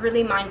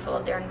 really mindful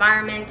of their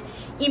environment.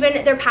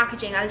 Even their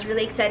packaging, I was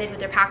really excited with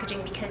their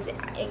packaging because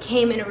it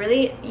came in a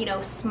really,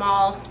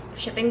 small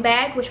shipping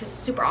bag, which was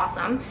super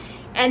awesome.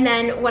 And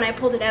then when I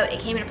pulled it out, it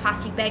came in a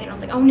plastic bag, and I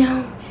was like, oh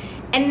no.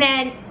 And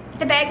then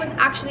the bag was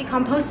actually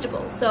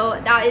compostable,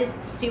 so that is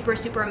super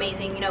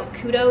amazing.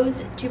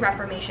 Kudos to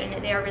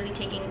Reformation. They are really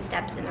taking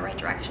steps in the right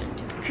direction.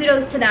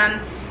 Kudos to them.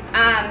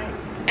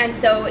 And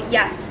so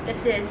yes,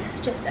 this is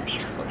just a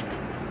beautiful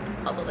dress.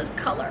 Also this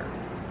color,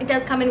 it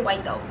does come in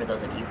white though, for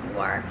those of you who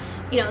are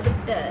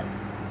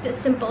the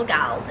simple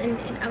gals and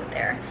out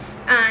there.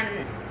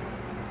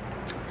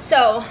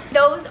 So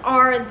those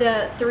are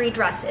the three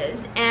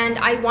dresses, and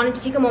I wanted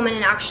to take a moment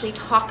and actually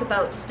talk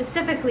about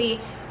specifically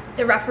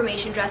the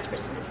Reformation dress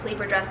versus the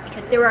Sleeper dress,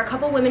 because there were a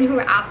couple women who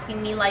were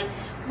asking me like,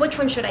 which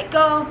one should I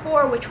go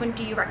for? Which one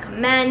do you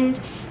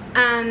recommend?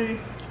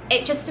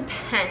 It just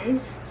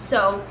depends.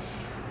 So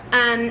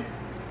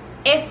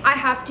if I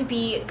have to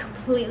be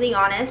completely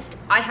honest,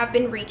 I have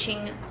been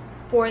reaching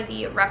for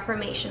the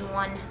Reformation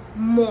one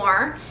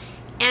more.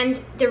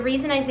 And the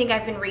reason I think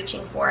I've been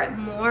reaching for it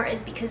more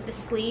is because the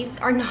sleeves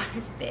are not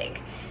as big.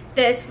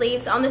 The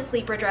sleeves on the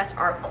Sleeper dress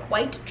are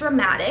quite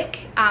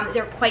dramatic.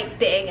 They're quite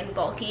big and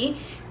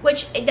bulky.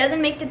 which it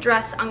doesn't make the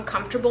dress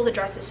uncomfortable. The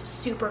dress is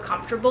super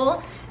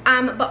comfortable,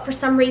 but for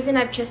some reason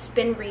I've just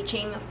been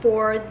reaching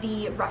for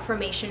the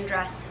Reformation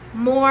dress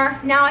more.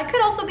 Now I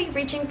could also be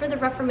reaching for the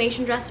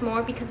Reformation dress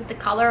more because of the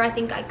color. I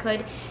think I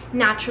could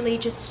naturally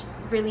just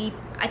really,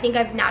 I think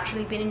I've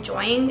naturally been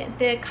enjoying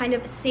the kind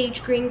of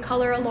sage green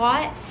color a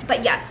lot.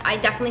 But yes, I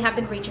definitely have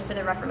been reaching for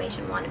the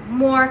Reformation one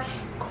more.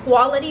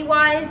 Quality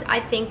wise, I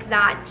think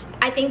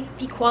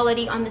the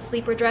quality on the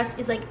sleeper dress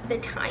is like the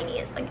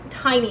tiniest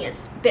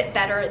bit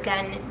better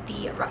than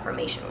the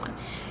Reformation one.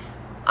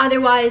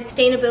 Otherwise,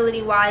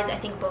 sustainability wise, I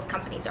think both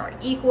companies are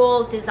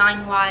equal.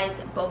 Design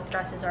wise, both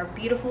dresses are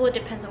beautiful. It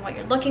depends on what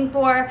you're looking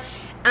for.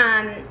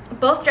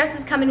 Both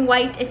dresses come in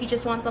white if you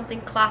just want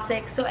something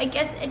classic. So I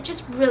guess it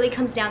just really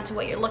comes down to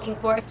what you're looking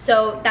for.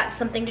 So that's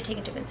something to take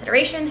into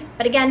consideration.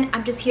 But again,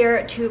 I'm just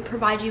here to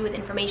provide you with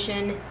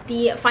information.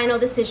 The final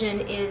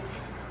decision is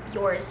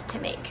yours to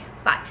make.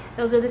 But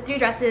those are the 3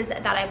 dresses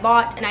that I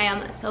bought, and I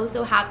am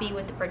so happy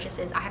with the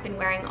purchases. I have been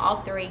wearing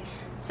all 3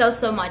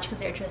 so much because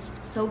they're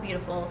just so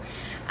beautiful.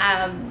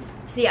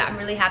 So yeah, I'm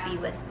really happy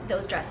with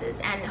those dresses,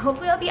 and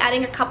hopefully I'll be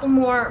adding a couple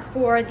more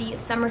for the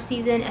summer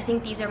season. I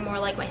think these are more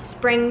like my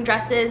spring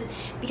dresses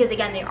because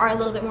again, they are a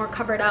little bit more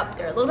covered up.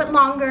 They're a little bit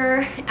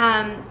longer,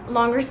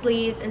 longer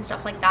sleeves and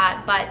stuff like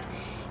that. But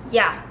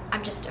yeah,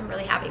 I'm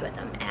really happy with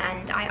them.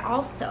 And I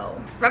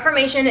also,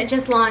 Reformation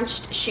just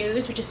launched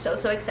shoes, which is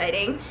so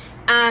exciting.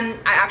 I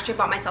actually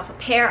bought myself a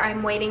pair.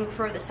 I'm waiting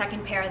for the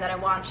second pair that I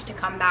want to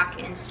come back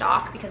in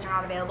stock because they're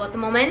not available at the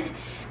moment.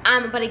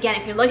 But again,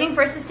 if you're looking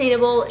for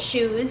sustainable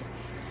shoes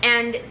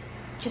and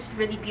just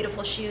really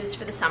beautiful shoes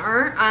for the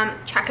summer,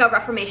 check out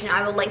Reformation.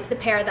 I will link the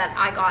pair that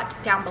I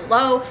got down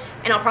below,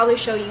 and I'll probably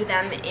show you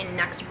them in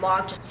next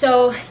vlog.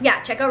 So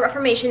yeah, check out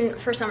Reformation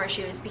for summer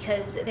shoes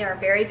because they are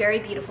very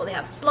beautiful. They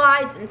have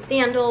slides and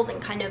sandals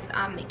and kind of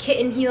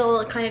kitten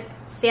heel kind of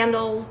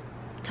sandal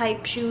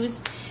type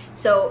shoes.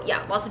 So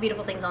yeah, lots of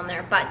beautiful things on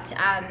there. But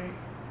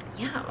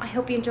yeah, I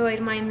hope you enjoyed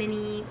my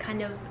mini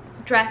kind of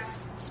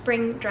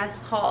spring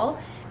dress haul.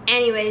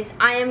 Anyways,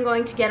 I am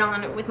going to get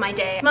on with my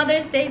day.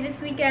 Mother's Day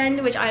this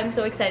weekend, which I am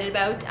so excited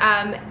about.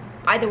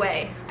 By the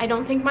way, I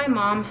don't think my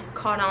mom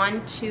caught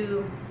on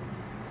to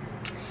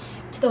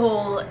the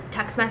whole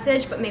text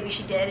message, but maybe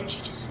she did and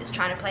she just is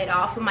trying to play it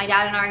off. But my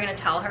dad and I are going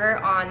to tell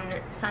her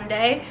on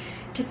Sunday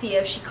to see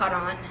if she caught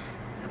on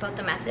about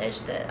the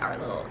message, that our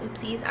little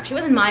oopsies. Actually,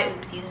 it wasn't my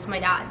oopsies, it was my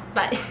dad's.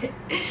 But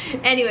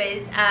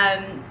anyways,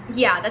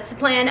 yeah, that's the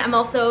plan. I'm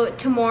also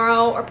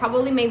tomorrow, or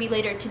probably maybe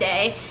later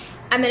today,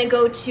 I'm gonna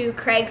go to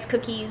Craig's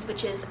Cookies,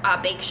 which is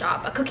a bake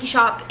shop, a cookie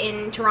shop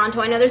in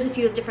Toronto. I know there's a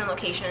few different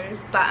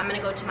locations, but I'm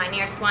gonna go to my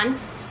nearest one,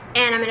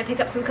 and I'm gonna pick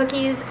up some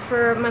cookies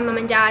for my mom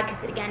and dad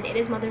because again, it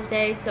is Mother's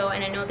Day. So,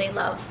 and I know they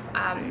love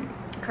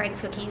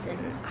Craig's Cookies, and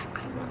I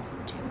want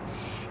some too.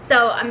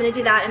 So I'm gonna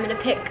do that. I'm gonna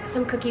pick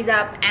some cookies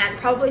up and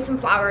probably some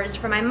flowers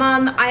for my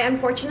mom. I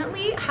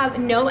unfortunately have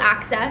no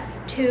access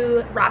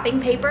to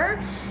wrapping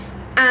paper.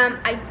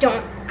 I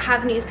don't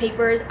have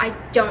newspapers. I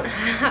don't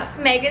have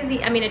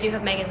magazines. I mean, I do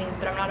have magazines,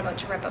 but I'm not about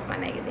to rip up my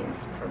magazines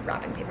for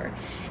wrapping paper.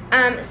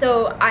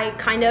 So I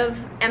kind of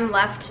am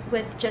left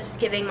with just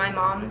giving my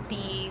mom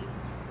the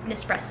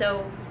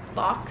Nespresso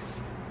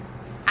box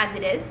as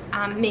it is.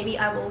 Maybe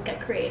I will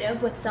get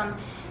creative with some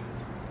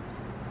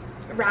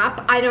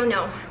wrap. I don't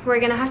know. We're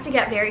gonna have to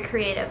get very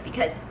creative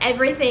because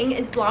everything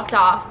is blocked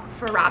off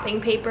for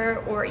wrapping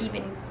paper or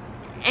even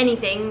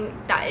anything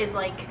that is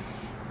like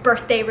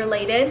birthday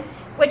related,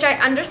 which I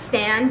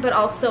understand, but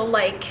also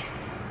like,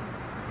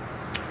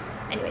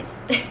 anyways.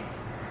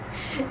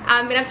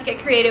 I'm gonna have to get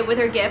creative with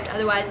her gift,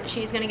 otherwise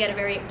she's gonna get a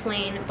very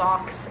plain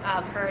box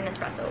of her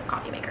Nespresso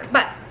coffee maker,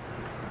 but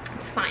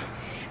it's fine.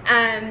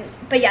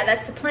 But yeah,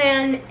 that's the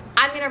plan.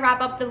 I'm gonna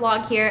wrap up the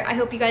vlog here. I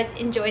hope you guys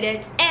enjoyed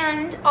it,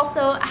 and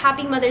also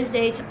happy Mother's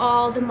Day to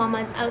all the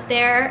mamas out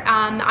there.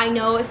 I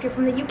know if you're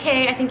from the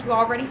UK, I think you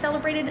already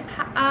celebrated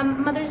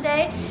Mother's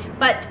Day,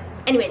 but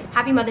anyways,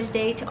 happy Mother's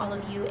Day to all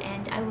of you,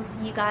 and I will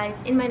see you guys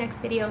in my next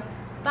video.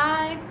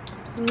 Bye.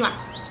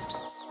 Mwah.